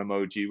clown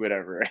emoji,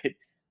 whatever,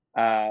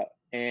 right?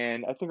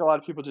 And I think a lot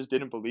of people just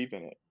didn't believe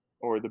in it.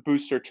 Or the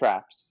booster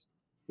traps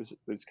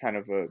was kind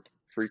of a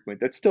frequent.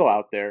 That's still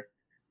out there,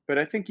 but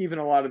I think even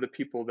a lot of the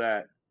people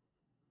that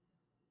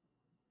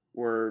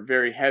were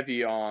very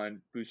heavy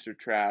on booster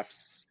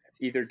traps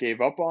either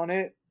gave up on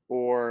it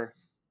or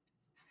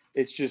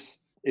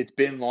it's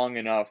been long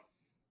enough,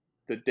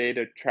 the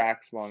data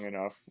tracks long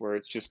enough where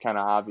it's just kind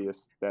of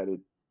obvious that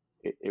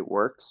it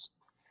works.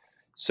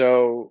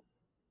 So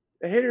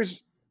the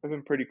haters have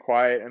been pretty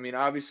quiet. I mean,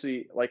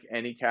 obviously, like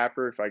any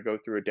capper, if I go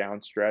through a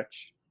down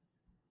stretch,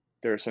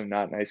 there are some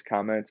not nice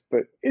comments,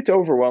 but it's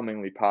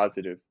overwhelmingly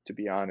positive, to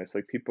be honest.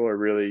 Like people are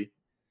really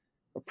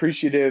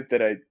appreciative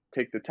that I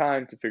take the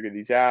time to figure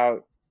these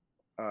out.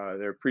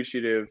 They're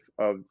appreciative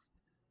of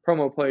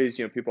promo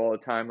plays. People all the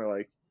time are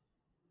like,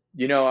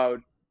 I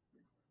would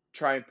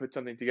try and put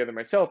something together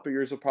myself, but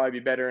yours will probably be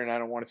better, and I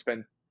don't want to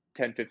spend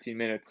 10, 15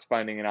 minutes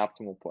finding an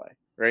optimal play,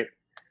 right?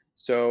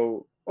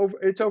 So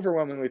it's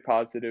overwhelmingly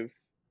positive,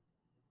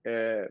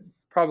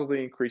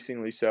 probably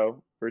increasingly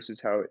so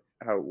versus how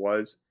it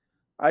was.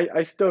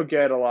 I still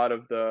get a lot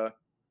of the,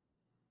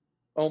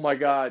 oh my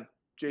God,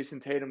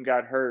 Jason Tatum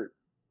got hurt,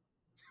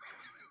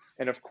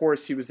 and of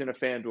course he was in a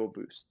FanDuel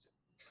boost.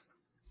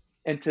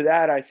 And to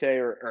that I say,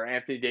 or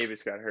Anthony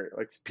Davis got hurt.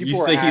 Like You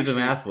say he's an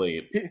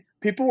athlete.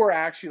 People were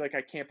actually like,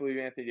 I can't believe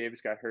Anthony Davis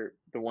got hurt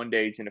the one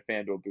day he's in a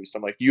FanDuel boost.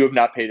 I'm like, you have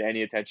not paid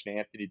any attention to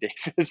Anthony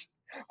Davis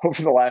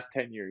over the last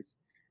 10 years,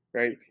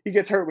 right? He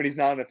gets hurt when he's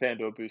not in a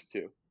FanDuel boost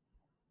too.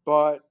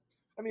 But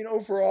I mean,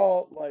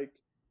 overall, like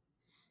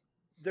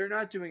they're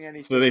not doing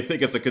anything. So they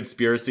think it's a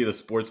conspiracy the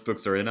sports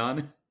books are in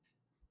on?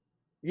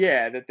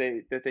 Yeah, that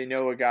they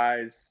know a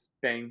guy's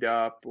banged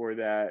up, or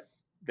that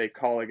they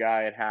call a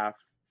guy at half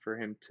for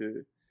him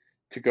to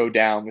go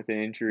down with an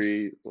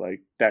injury,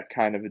 like that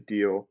kind of a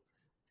deal.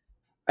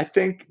 I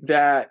think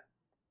that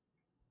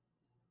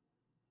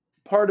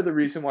part of the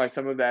reason why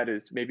some of that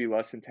is maybe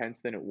less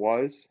intense than it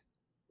was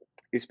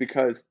is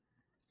because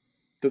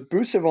the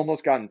boosts have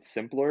almost gotten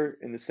simpler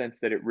in the sense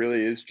that it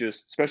really is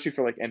just, especially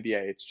for like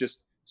NBA, it's just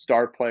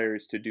star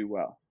players to do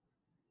well.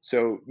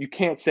 So you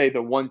can't say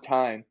the one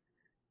time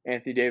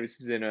Anthony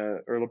Davis is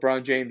or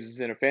LeBron James is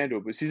in a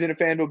FanDuel boost. He's in a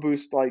FanDuel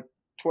boost like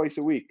twice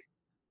a week.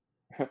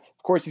 Of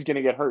course he's going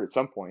to get hurt at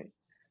some point.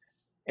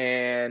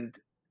 And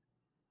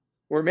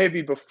where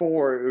maybe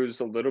before it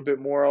was a little bit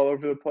more all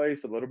over the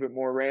place, a little bit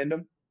more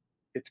random,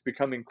 it's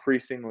become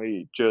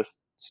increasingly just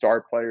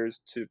star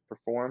players to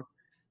perform.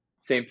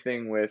 Same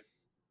thing with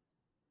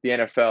the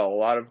NFL. A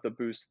lot of the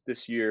boosts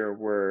this year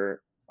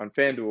were on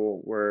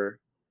FanDuel were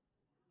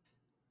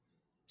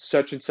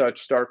such and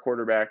such star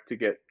quarterback to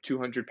get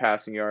 200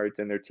 passing yards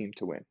and their team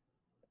to win.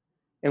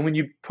 And when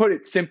you put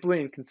it simply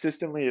and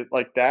consistently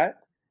like that,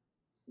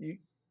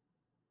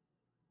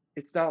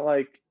 it's not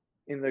like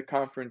in the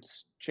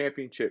conference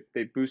championship,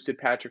 they boosted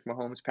Patrick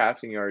Mahomes'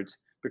 passing yards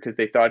because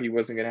they thought he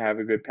wasn't going to have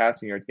a good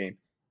passing yards game.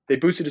 They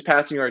boosted his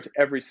passing yards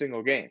every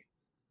single game.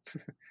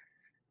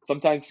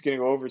 Sometimes he's going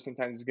to go over,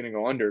 sometimes he's going to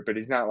go under, but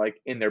he's not like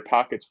in their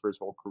pockets for his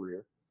whole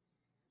career.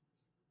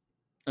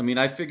 I mean,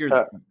 I figured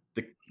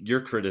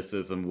your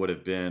criticism would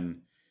have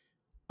been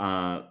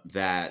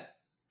that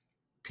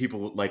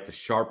people like the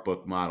sharp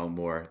book model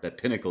more that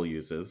Pinnacle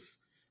uses,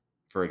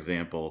 for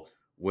example,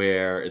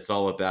 where it's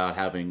all about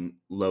having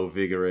low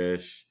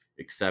vigorish.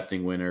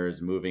 accepting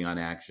winners, moving on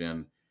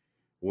action.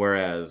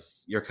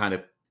 Whereas you're kind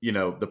of,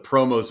 the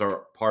promos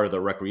are part of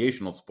the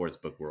recreational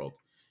sportsbook world.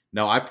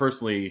 Now, I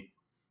personally,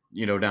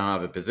 don't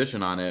have a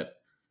position on it.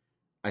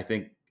 I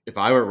think if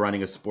I were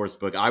running a sports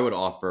book, I would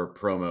offer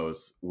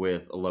promos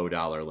with a low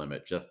dollar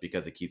limit just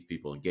because it keeps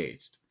people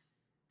engaged.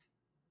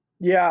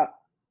 Yeah,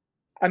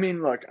 I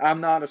mean, look,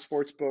 I'm not a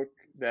sports book,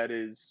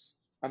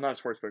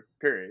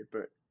 period,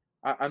 but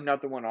I'm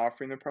not the one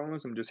offering the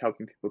promos. I'm just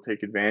helping people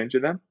take advantage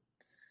of them.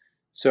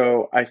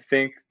 So I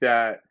think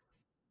that,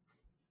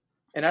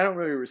 and I don't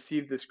really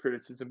receive this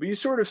criticism, but you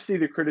sort of see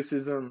the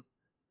criticism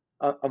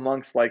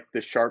amongst like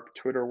the sharp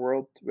Twitter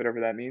world,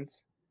 whatever that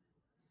means,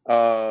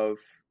 of,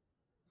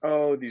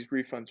 oh, these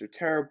refunds are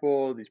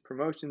terrible, these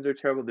promotions are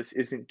terrible, this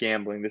isn't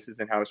gambling, this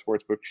isn't how a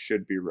sports book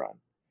should be run.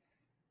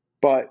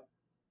 But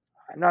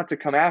not to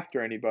come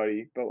after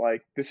anybody, but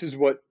like this is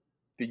what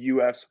the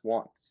US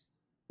wants.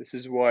 This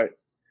is what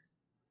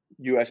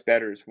US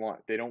bettors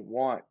want. They don't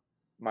want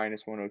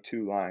minus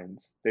 102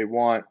 lines. They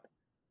want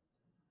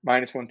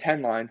minus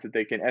 110 lines that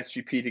they can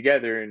SGP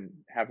together and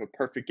have a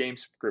perfect game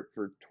script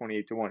for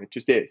 28-1. It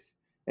just is.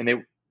 And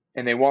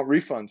they want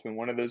refunds when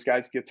one of those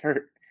guys gets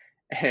hurt.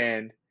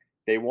 And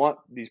they want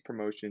these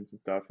promotions and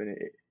stuff. And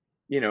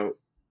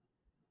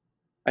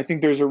I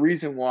think there's a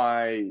reason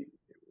why,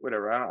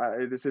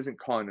 whatever, this isn't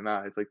calling them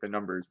out. It's like the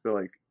numbers, but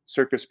like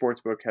Circa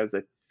Sportsbook has,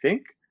 I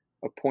think,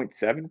 a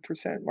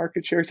 0.7%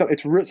 market share. So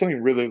it's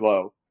something really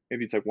low.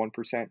 Maybe it's like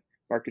 1%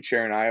 market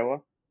share in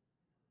Iowa.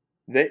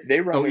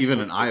 They run. Oh, their even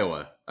in sportsbook.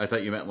 Iowa? I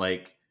thought you meant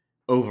like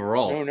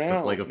overall,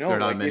 because like No, there are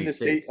not like in many the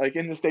state,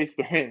 states.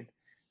 they're in,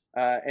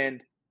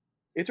 and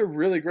it's a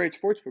really great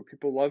sportsbook.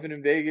 People love it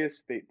in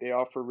Vegas. They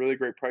offer really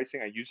great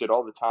pricing. I use it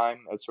all the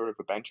time as sort of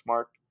a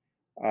benchmark.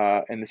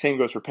 And the same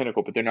goes for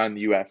Pinnacle, but they're not in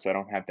the US, so I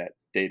don't have that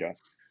data.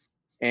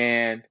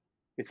 And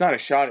it's not a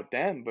shot at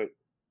them, but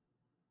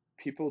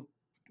people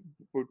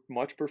would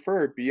much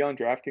prefer be on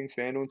DraftKings,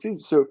 FanDuel, and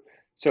Caesars.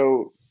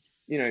 So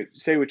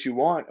say what you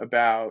want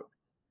about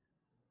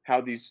how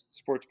these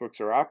sports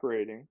books are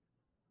operating,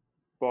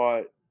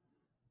 but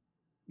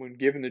when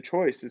given the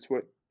choice, it's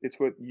what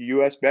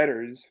US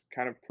bettors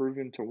kind of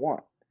proven to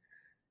want.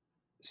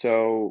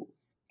 So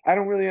I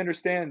don't really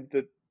understand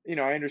that.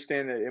 I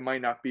understand that it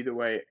might not be the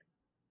way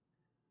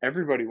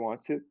everybody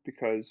wants it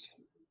because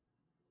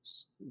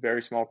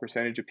very small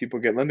percentage of people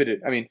get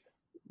limited. I mean,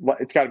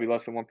 it's got to be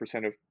less than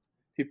 1% of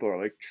people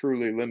are like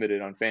truly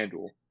limited on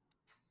FanDuel.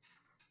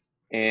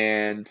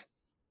 And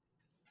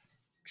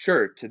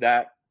sure, to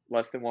that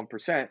less than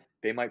 1%,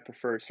 they might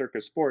prefer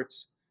Circa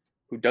Sports,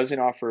 who doesn't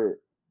offer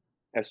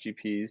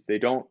SGPs. They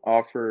don't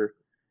offer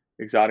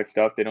exotic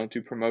stuff. They don't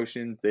do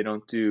promotions. They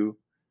don't do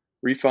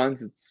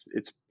refunds.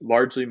 It's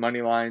largely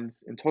money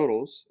lines and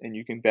totals, and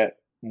you can bet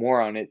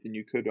more on it than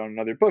you could on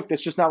another book.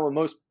 That's just not what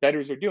most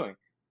bettors are doing.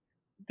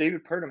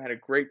 David Purdom had a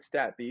great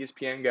stat, the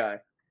ESPN guy.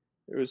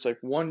 There was like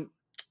one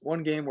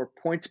game where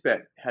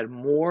PointsBet had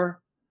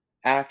more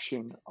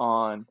action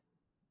on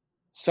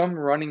some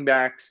running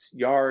backs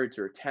yards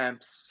or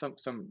attempts,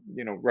 some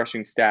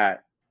rushing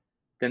stat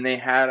than they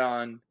had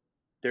on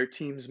their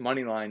team's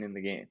money line in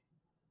the game.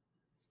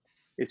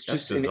 It's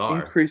That's just an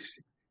bizarre, increase,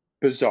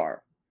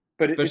 bizarre,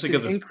 but it's especially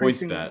an because it's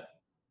points increasing. bet,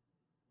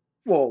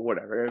 Well,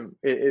 whatever.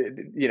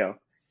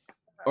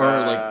 or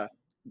like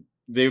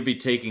they would be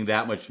taking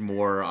that much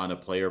more on a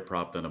player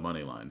prop than a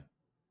money line.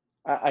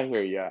 I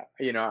hear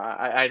you.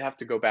 I'd have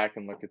to go back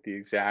and look at the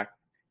exact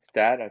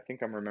stat. I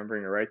think I'm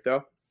remembering it right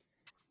though.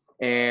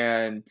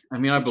 And I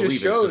mean, I it just believe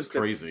it's just shows that,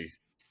 crazy.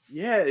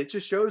 yeah, it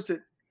just shows that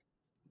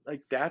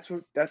like that's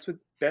what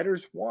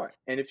bettors want.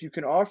 And if you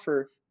can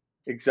offer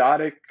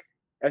exotic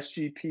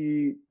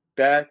SGP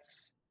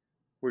bets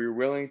where you're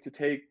willing to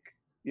take,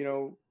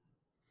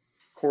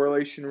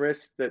 correlation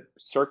risks that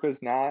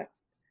Circa's not,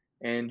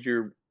 and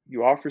you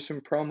offer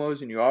some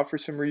promos and you offer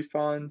some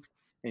refunds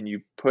and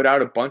you put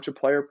out a bunch of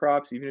player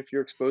props, even if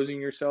you're exposing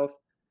yourself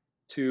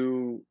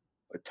to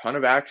a ton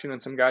of action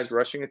on some guys'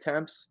 rushing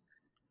attempts,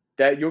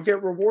 that you'll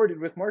get rewarded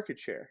with market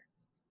share.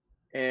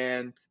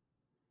 And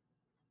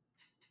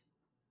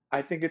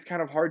I think it's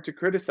kind of hard to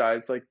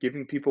criticize, like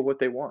giving people what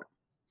they want.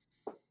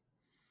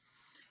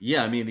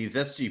 Yeah, I mean these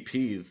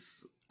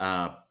SGPs,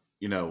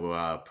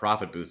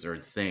 profit boosts are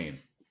insane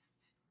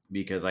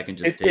because I can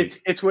just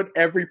take It's what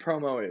every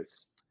promo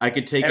is. I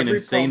could take an Every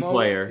insane promo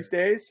player. these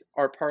days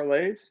are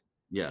parlays,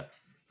 Yeah,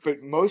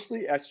 but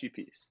mostly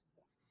SGPs.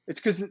 It's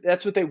because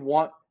that's what they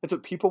want. That's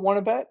what people want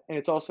to bet, and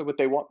it's also what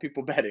they want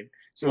people betting.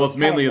 So well, it's it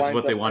kind mainly of is lines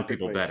what they up want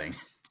people perfectly. betting,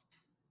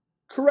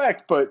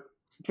 Correct, but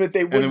they and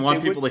they wouldn't.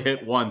 want people to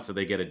hit one so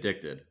they get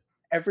addicted.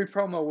 Every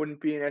promo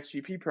wouldn't be an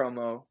SGP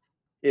promo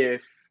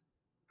if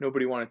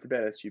nobody wanted to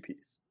bet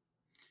SGPs.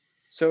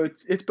 So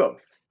it's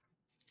both.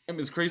 I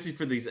mean, it's crazy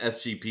for these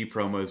SGP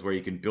promos where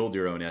you can build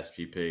your own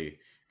SGP,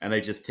 and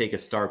they just take a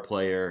star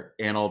player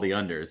and all the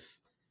unders,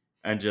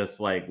 and just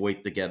like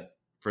wait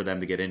for them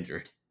to get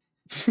injured.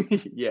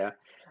 Yeah.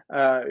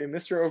 And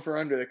Mr. Over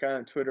Under, the guy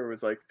on Twitter,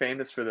 was like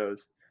famous for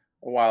those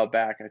a while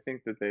back. I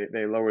think that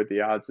they lowered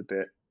the odds a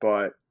bit,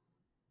 but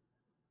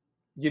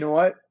you know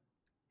what?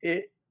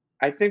 it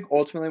I think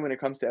ultimately when it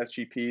comes to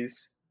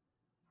SGPs,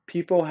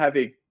 people have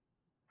a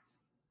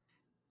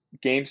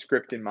game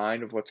script in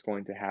mind of what's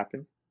going to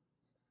happen.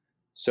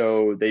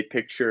 So they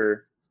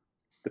picture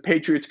the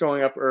Patriots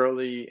going up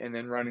early and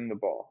then running the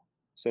ball.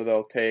 So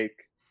they'll take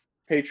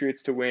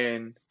Patriots to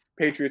win,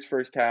 Patriots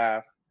first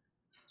half,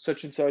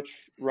 such and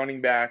such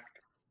running back,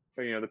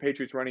 the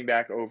Patriots running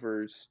back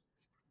overs,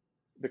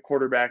 the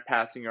quarterback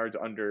passing yards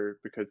under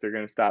because they're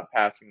going to stop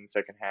passing in the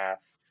second half,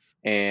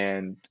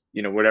 and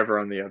whatever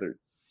on the other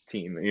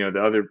team,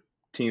 the other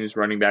team's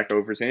running back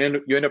overs,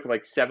 and you end up with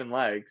like 7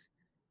 legs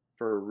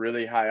for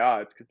really high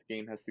odds because the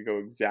game has to go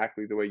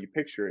exactly the way you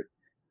picture it.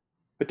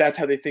 But that's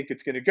how they think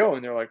it's going to go,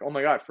 and they're like, oh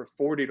my god, for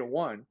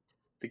 40-1,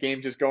 the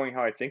game just going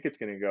how I think it's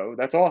going to go.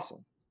 That's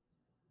awesome.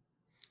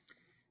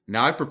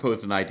 Now, I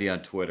proposed an idea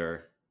on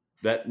Twitter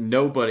that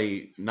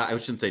I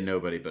shouldn't say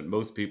nobody, but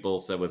most people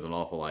said was an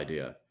awful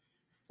idea.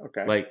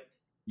 Okay, Like,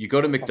 you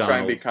go to I'll try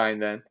and be McDonald's,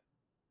 kind then.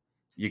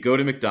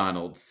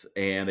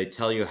 and they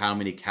tell you how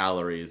many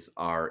calories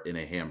are in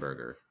a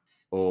hamburger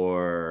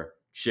or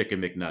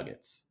chicken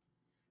McNuggets.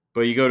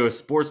 But you go to a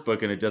sports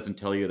book and it doesn't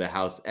tell you the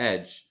house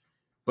edge,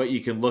 but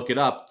you can look it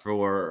up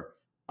for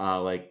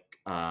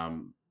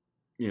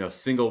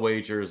single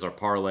wagers or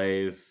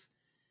parlays.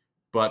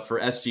 But for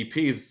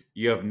SGPs,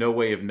 you have no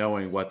way of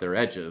knowing what their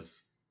edge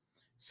is.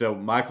 So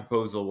my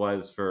proposal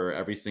was for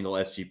every single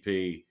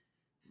SGP,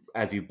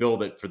 as you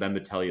build it, for them to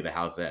tell you the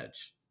house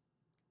edge,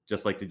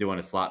 just like they do on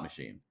a slot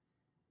machine.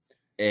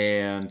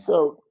 And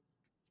So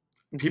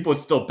people would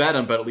still bet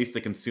them, but at least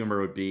the consumer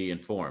would be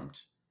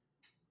informed.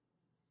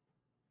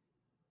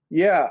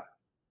 yeah,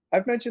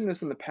 I've mentioned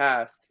this in the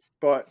past,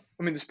 but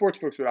I mean the sports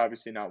books would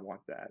obviously not want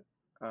that.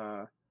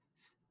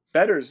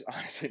 Bettors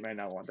honestly might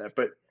not want that,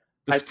 but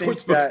The I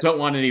sports think books that don't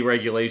want any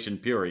regulation,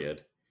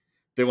 period.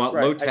 They want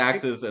right. low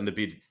taxes and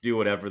to do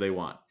whatever they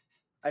want.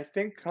 I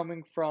think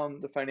coming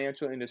from the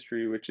financial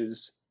industry, which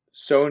is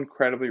so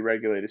incredibly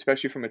regulated,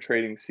 especially from a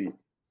trading seat,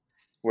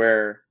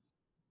 where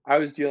I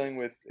was dealing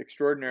with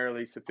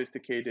extraordinarily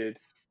sophisticated,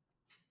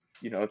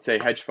 let's say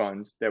hedge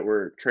funds that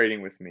were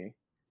trading with me.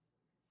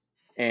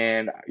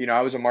 And,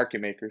 I was a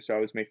market maker, so I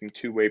was making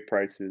two-way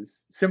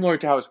prices, similar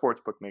to how a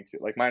sports book makes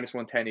it, like minus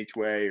 110 each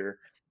way or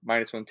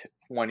minus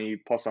 120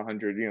 plus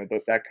 100,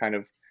 that kind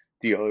of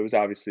deal. It was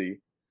obviously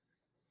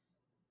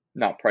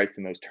not priced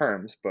in those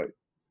terms, but,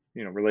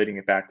 relating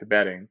it back to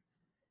betting.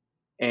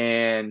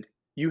 And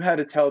you had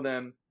to tell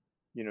them,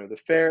 the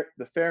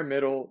fair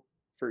middle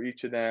for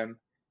each of them.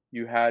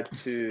 You had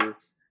to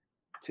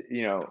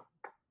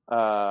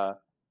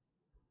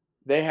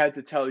they had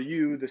to tell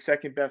you the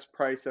second best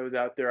price that was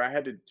out there. I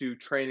had to do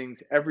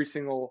trainings every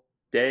single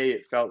day,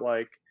 it felt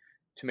like,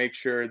 to make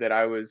sure that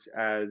I was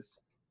as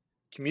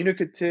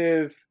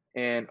communicative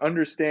and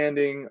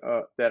understanding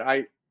that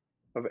I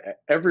of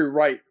every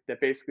right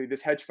that basically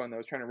this hedge fund that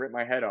was trying to rip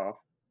my head off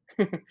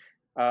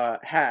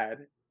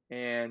had.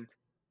 And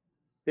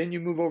then you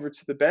move over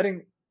to the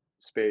betting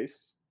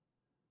space,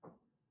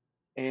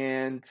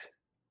 and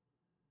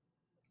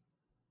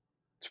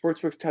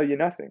sportsbooks tell you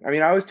nothing. I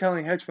mean, I was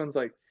telling hedge funds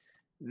like,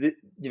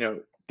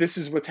 this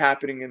is what's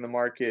happening in the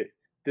market.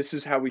 This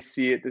is how we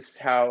see it. This is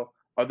how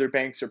other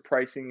banks are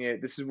pricing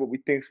it. This is what we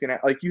think is gonna,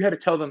 like, you had to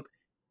tell them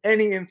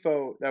any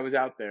info that was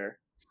out there.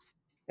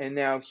 And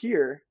now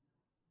here,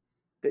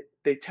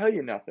 they tell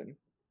you nothing.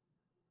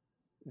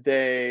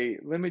 They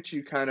limit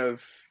you kind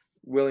of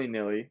willy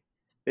nilly.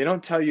 They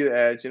don't tell you the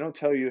edge. They don't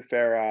tell you the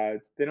fair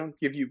odds. They don't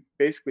give you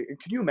basically.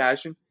 Can you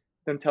imagine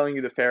them telling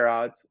you the fair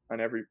odds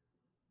on every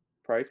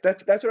price?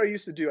 That's what I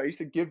used to do. I used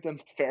to give them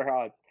the fair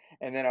odds,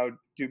 and then I would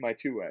do my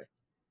two-way.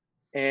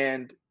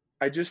 And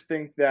I just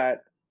think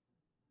that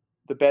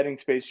the betting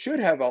space should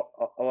have a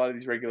lot of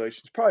these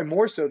regulations, probably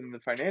more so than the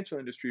financial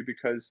industry,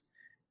 because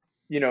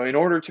in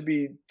order to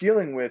be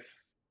dealing with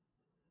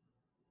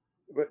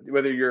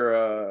whether you're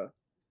a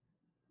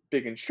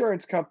big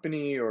insurance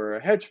company or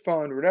a hedge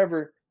fund or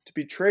whatever, to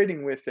be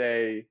trading with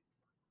a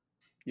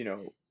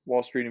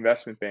Wall Street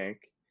investment bank,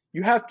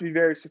 you have to be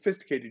very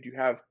sophisticated. You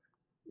have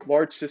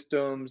large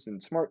systems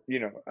and smart,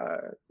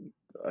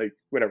 like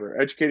whatever,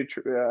 educated.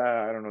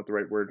 I don't know what the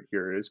right word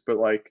here is, but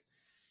like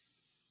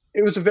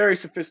it was a very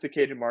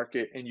sophisticated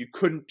market, and you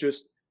couldn't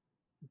just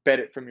bet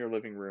it from your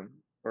living room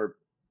or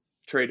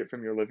trade it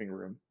from your living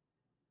room.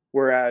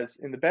 Whereas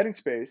in the betting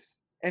space,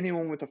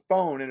 anyone with a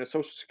phone and a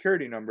social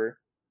security number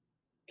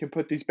can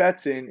put these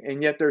bets in,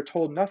 and yet they're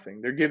told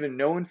nothing. They're given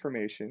no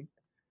information.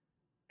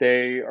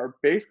 They are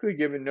basically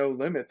given no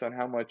limits on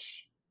how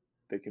much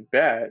they can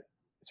bet,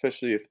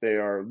 especially if they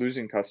are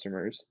losing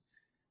customers.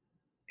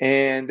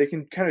 And they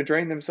can kind of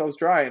drain themselves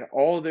dry, and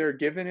all they're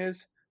given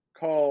is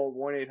call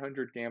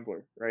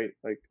 1-800-GAMBLER, right?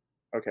 Like,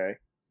 okay,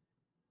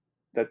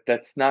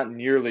 that's not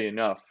nearly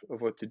enough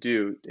of what to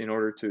do in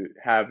order to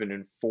have an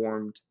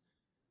informed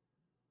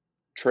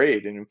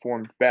trade, an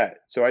informed bet.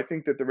 So I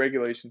think that the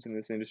regulations in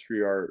this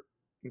industry are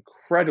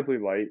incredibly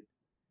light.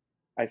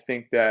 I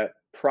think that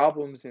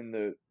problems in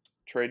the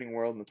trading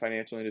world and the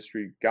financial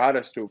industry got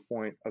us to a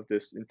point of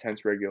this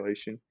intense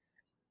regulation.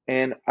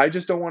 And I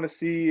just don't want to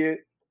see it,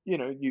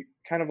 you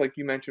kind of like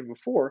you mentioned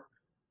before,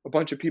 a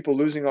bunch of people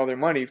losing all their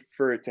money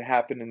for it to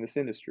happen in this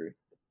industry.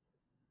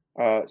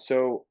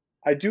 So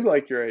I do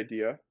like your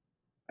idea.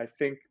 I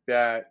think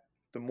that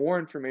the more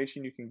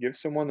information you can give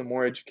someone, the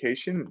more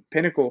education.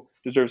 Pinnacle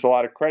deserves a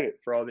lot of credit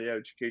for all the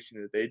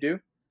education that they do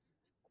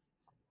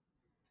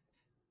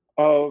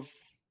of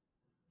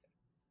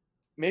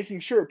making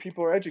sure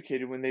people are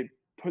educated when they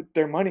put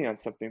their money on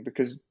something.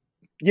 Because,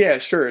 yeah,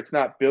 sure, it's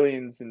not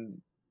billions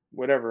and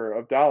whatever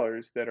of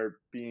dollars that are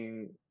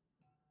being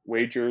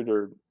wagered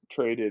or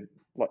traded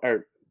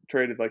or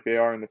traded like they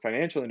are in the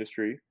financial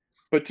industry,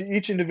 but to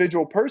each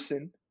individual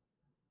person,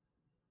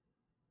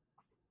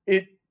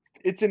 it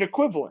it's an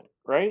equivalent,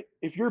 right?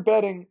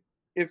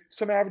 If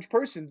some average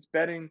person's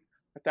betting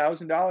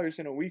 $1,000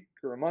 in a week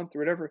or a month or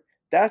whatever,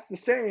 that's the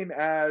same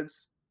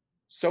as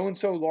so and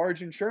so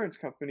large insurance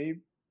company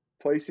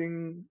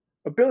placing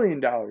 $1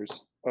 billion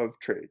of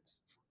trades.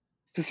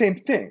 It's the same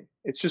thing.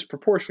 It's just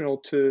proportional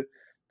to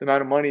the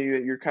amount of money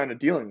that you're kind of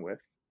dealing with.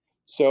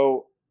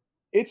 So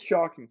it's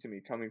shocking to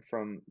me coming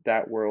from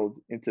that world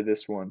into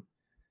this one,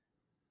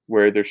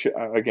 where there should,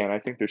 again, I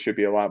think there should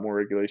be a lot more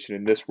regulation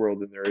in this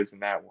world than there is in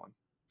that one,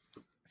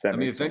 if that I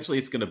mean, makes sense. eventually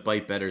it's going to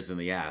bite bettors in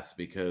the ass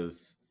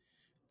because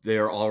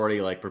they're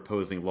already like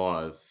proposing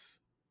laws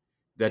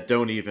that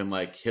don't even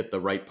like hit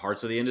the right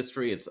parts of the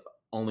industry. It's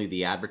only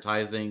the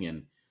advertising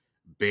and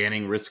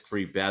banning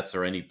risk-free bets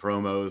or any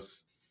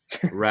promos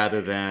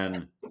rather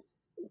than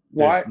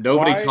Why? there's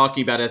nobody Why?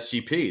 talking about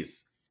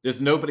SGPs.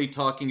 There's nobody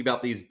talking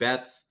about these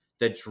bets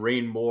that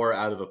drain more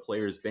out of a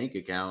player's bank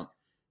account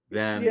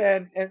than Yeah,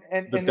 and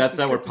the it's bets a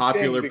that were tricky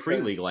thing popular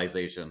because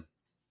pre-legalization.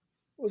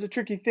 well, it's a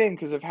tricky thing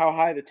because of how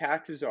high the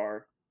taxes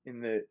are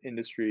in the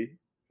industry,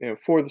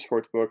 for the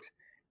sports books.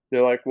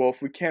 They're like, well,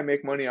 if we can't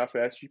make money off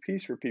of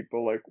SGPs for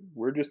people, like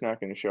we're just not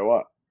going to show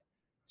up.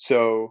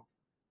 So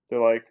they're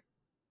like,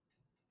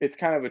 it's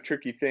kind of a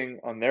tricky thing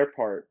on their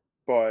part,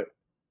 but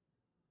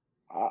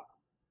I,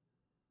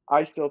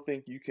 I still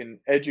think you can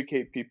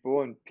educate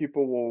people and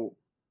people will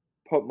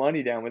put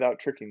money down without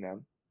tricking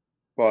them.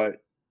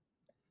 But,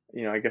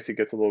 I guess it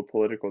gets a little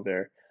political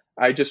there.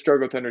 I just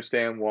struggle to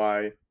understand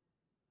why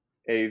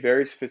a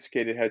very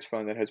sophisticated hedge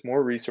fund that has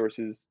more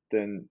resources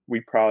than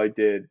we probably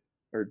did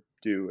or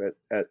do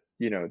at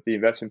the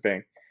investment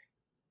bank,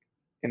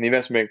 and the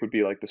investment bank would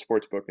be like the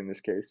sports book in this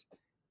case,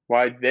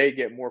 why they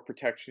get more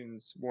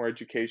protections, more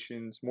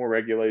educations, more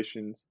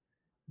regulations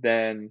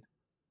than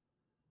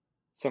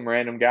some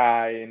random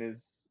guy in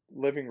his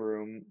living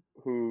room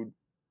who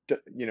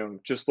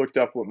just looked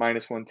up what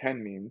minus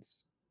 110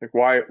 means. Like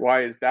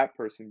why is that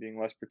person being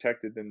less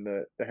protected than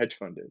the hedge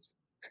fund is?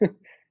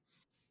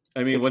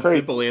 I mean, It's one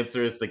crazy. simple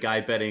answer is the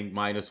guy betting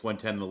minus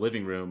 110 in the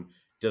living room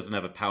doesn't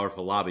have a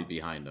powerful lobby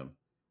behind him.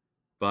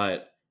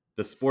 But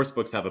the sports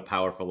books have a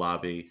powerful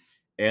lobby,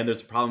 and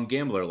there's a problem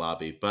gambler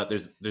lobby, but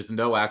there's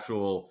no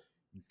actual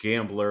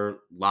gambler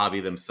lobby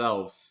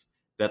themselves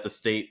that the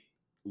state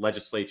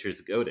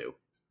legislatures go to.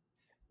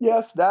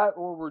 Yes, that,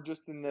 or we're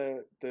just in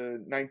the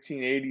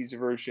 1980s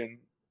version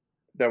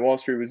that Wall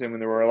Street was in when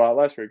there were a lot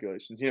less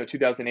regulations.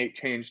 2008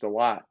 changed a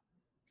lot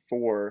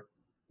for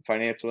the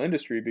financial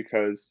industry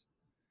because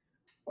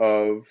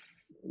of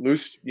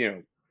loose,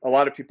 a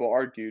lot of people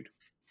argued,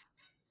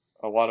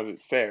 a lot of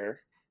it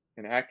fair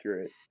and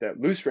accurate, that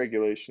loose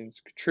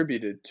regulations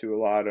contributed to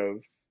a lot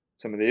of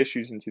some of the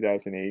issues in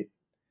 2008.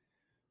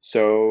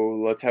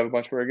 So let's have a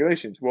bunch of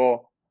regulations.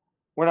 Well,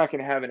 we're not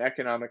going to have an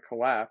economic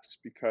collapse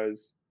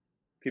because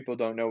people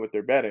don't know what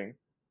they're betting,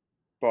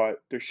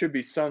 but there should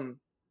be some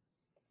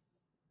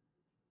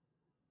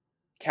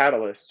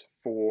catalyst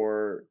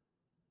for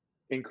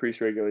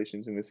increased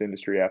regulations in this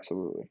industry.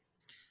 Absolutely.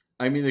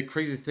 I mean, the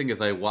crazy thing is,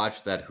 I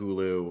watched that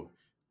Hulu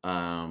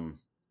um,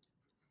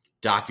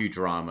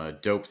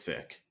 docudrama, Dope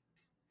Sick,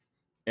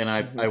 and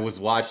I Hmm. was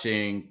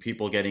watching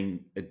people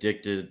getting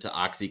addicted to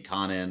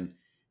OxyContin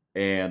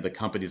and the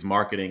companies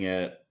marketing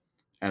it,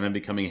 and then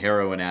becoming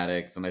heroin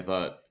addicts. And I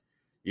thought,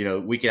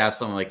 we could have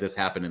something like this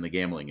happen in the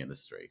gambling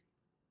industry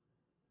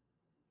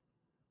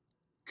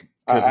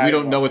because we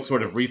don't know Well, what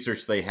sort of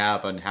research they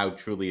have on how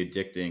truly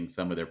addicting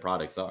some of their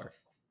products are.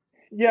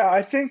 yeah,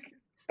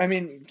 I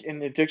mean,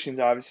 and addiction's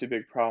obviously a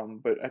big problem,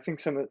 but I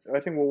think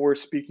what we're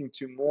speaking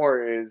to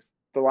more is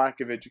the lack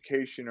of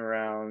education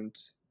around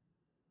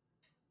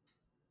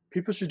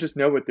people should just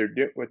know what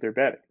they're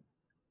betting.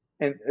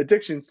 And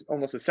addiction's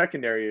almost a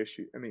secondary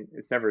issue. I mean,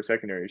 it's never a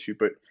secondary issue,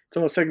 but it's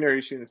almost a secondary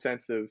issue in the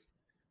sense of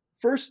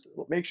first,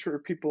 make sure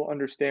people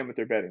understand what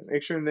they're betting.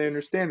 Make sure they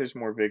understand there's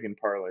more vig in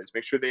parlays.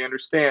 Make sure they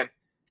understand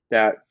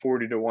that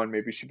 40 to 1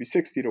 maybe should be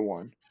 60 to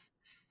 1.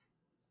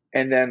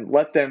 And then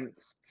let them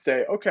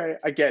say, okay,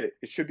 I get it.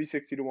 It should be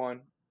 60 to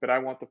 1, but I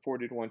want the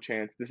 40 to 1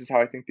 chance. This is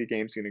how I think the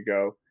game's going to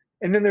go.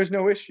 And then there's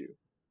no issue.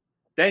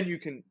 Then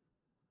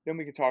then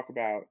we can talk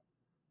about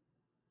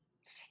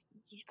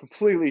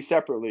completely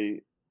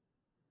separately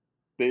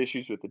the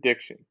issues with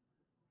addiction,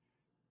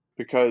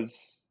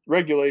 because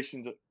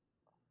regulations,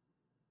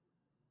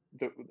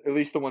 at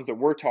least the ones that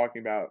we're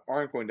talking about,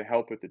 aren't going to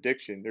help with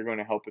addiction. They're going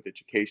to help with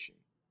education.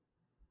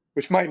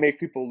 which might make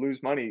people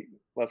lose money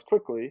less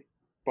quickly,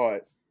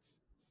 but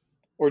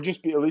or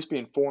just be at least be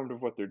informed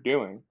of what they're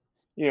doing.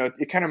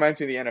 It kind of reminds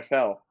me of the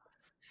NFL,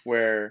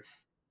 where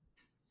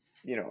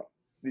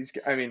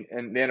I mean,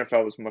 and the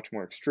NFL was much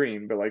more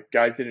extreme, but like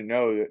guys didn't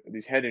know that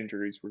these head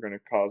injuries were going to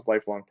cause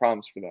lifelong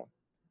problems for them.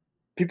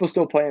 People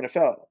still play in the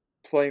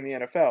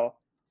NFL,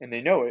 and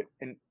they know it.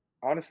 And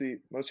honestly,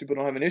 most people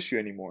don't have an issue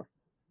anymore.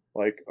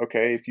 Like,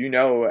 okay, if you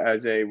know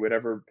as a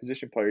whatever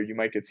position player you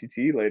might get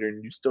CTE later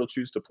and you still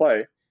choose to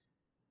play,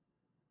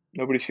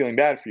 nobody's feeling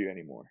bad for you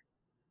anymore.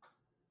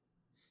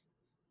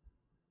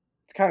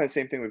 It's kind of the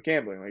same thing with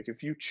gambling. Like,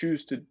 if you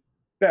choose to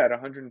bet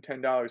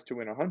 $110 to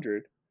win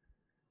 100,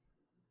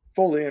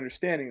 fully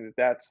understanding that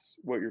that's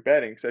what you're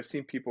betting, because I've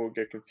seen people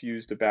get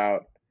confused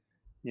about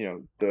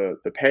the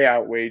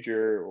payout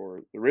wager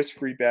or the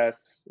risk-free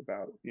bets,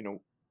 about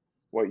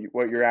what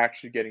you're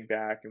actually getting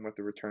back and what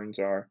the returns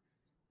are,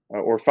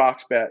 or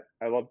Fox Bet.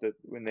 I love that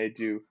when they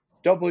do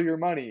double your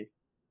money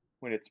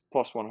when it's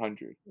plus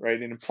 100,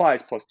 right? It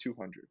implies plus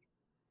 200,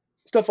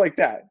 stuff like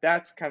that.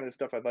 That's kind of the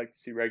stuff I'd like to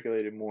see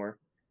regulated more,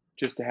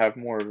 just to have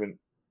more of an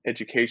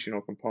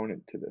educational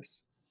component to this.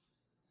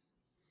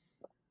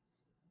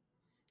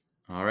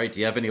 All right. Do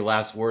you have any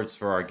last words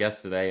for our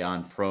guest today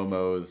on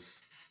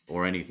promos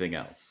or anything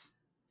else?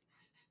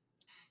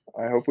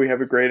 I hope we have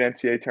a great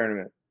NCAA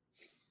tournament.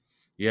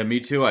 Yeah, me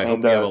too. I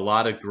hope we have a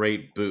lot of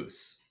great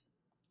boosts.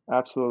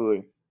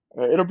 Absolutely.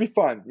 It'll be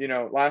fun.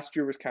 Last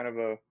year was kind of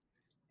a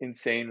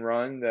insane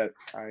run that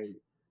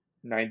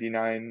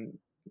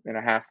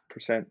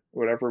 99.5%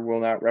 whatever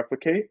will not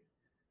replicate,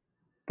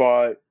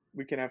 but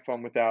we can have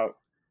fun without,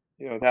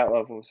 that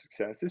level of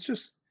success.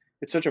 It's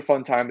such a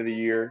fun time of the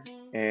year.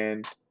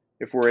 And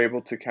if we're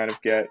able to kind of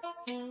get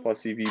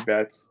plus EV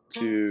bets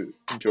to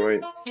enjoy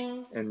it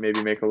and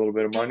maybe make a little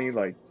bit of money,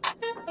 like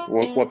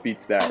what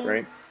beats that,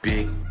 right?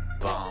 Big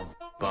bomb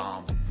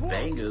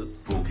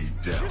bangers.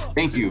 Boogie down.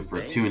 Thank you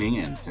for tuning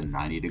in to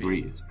 90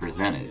 Degrees,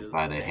 presented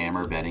by the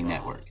Hammer Betting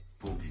Network.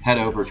 Head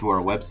over to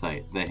our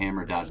website,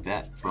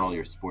 thehammer.bet, for all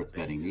your sports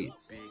betting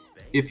needs.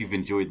 If you've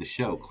enjoyed the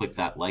show, click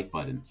that like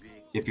button.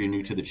 If you're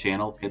new to the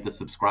channel, hit the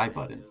subscribe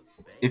button.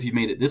 If you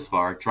made it this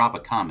far, drop a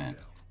comment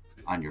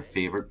on your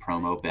favorite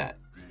promo bet.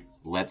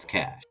 Let's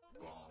cash.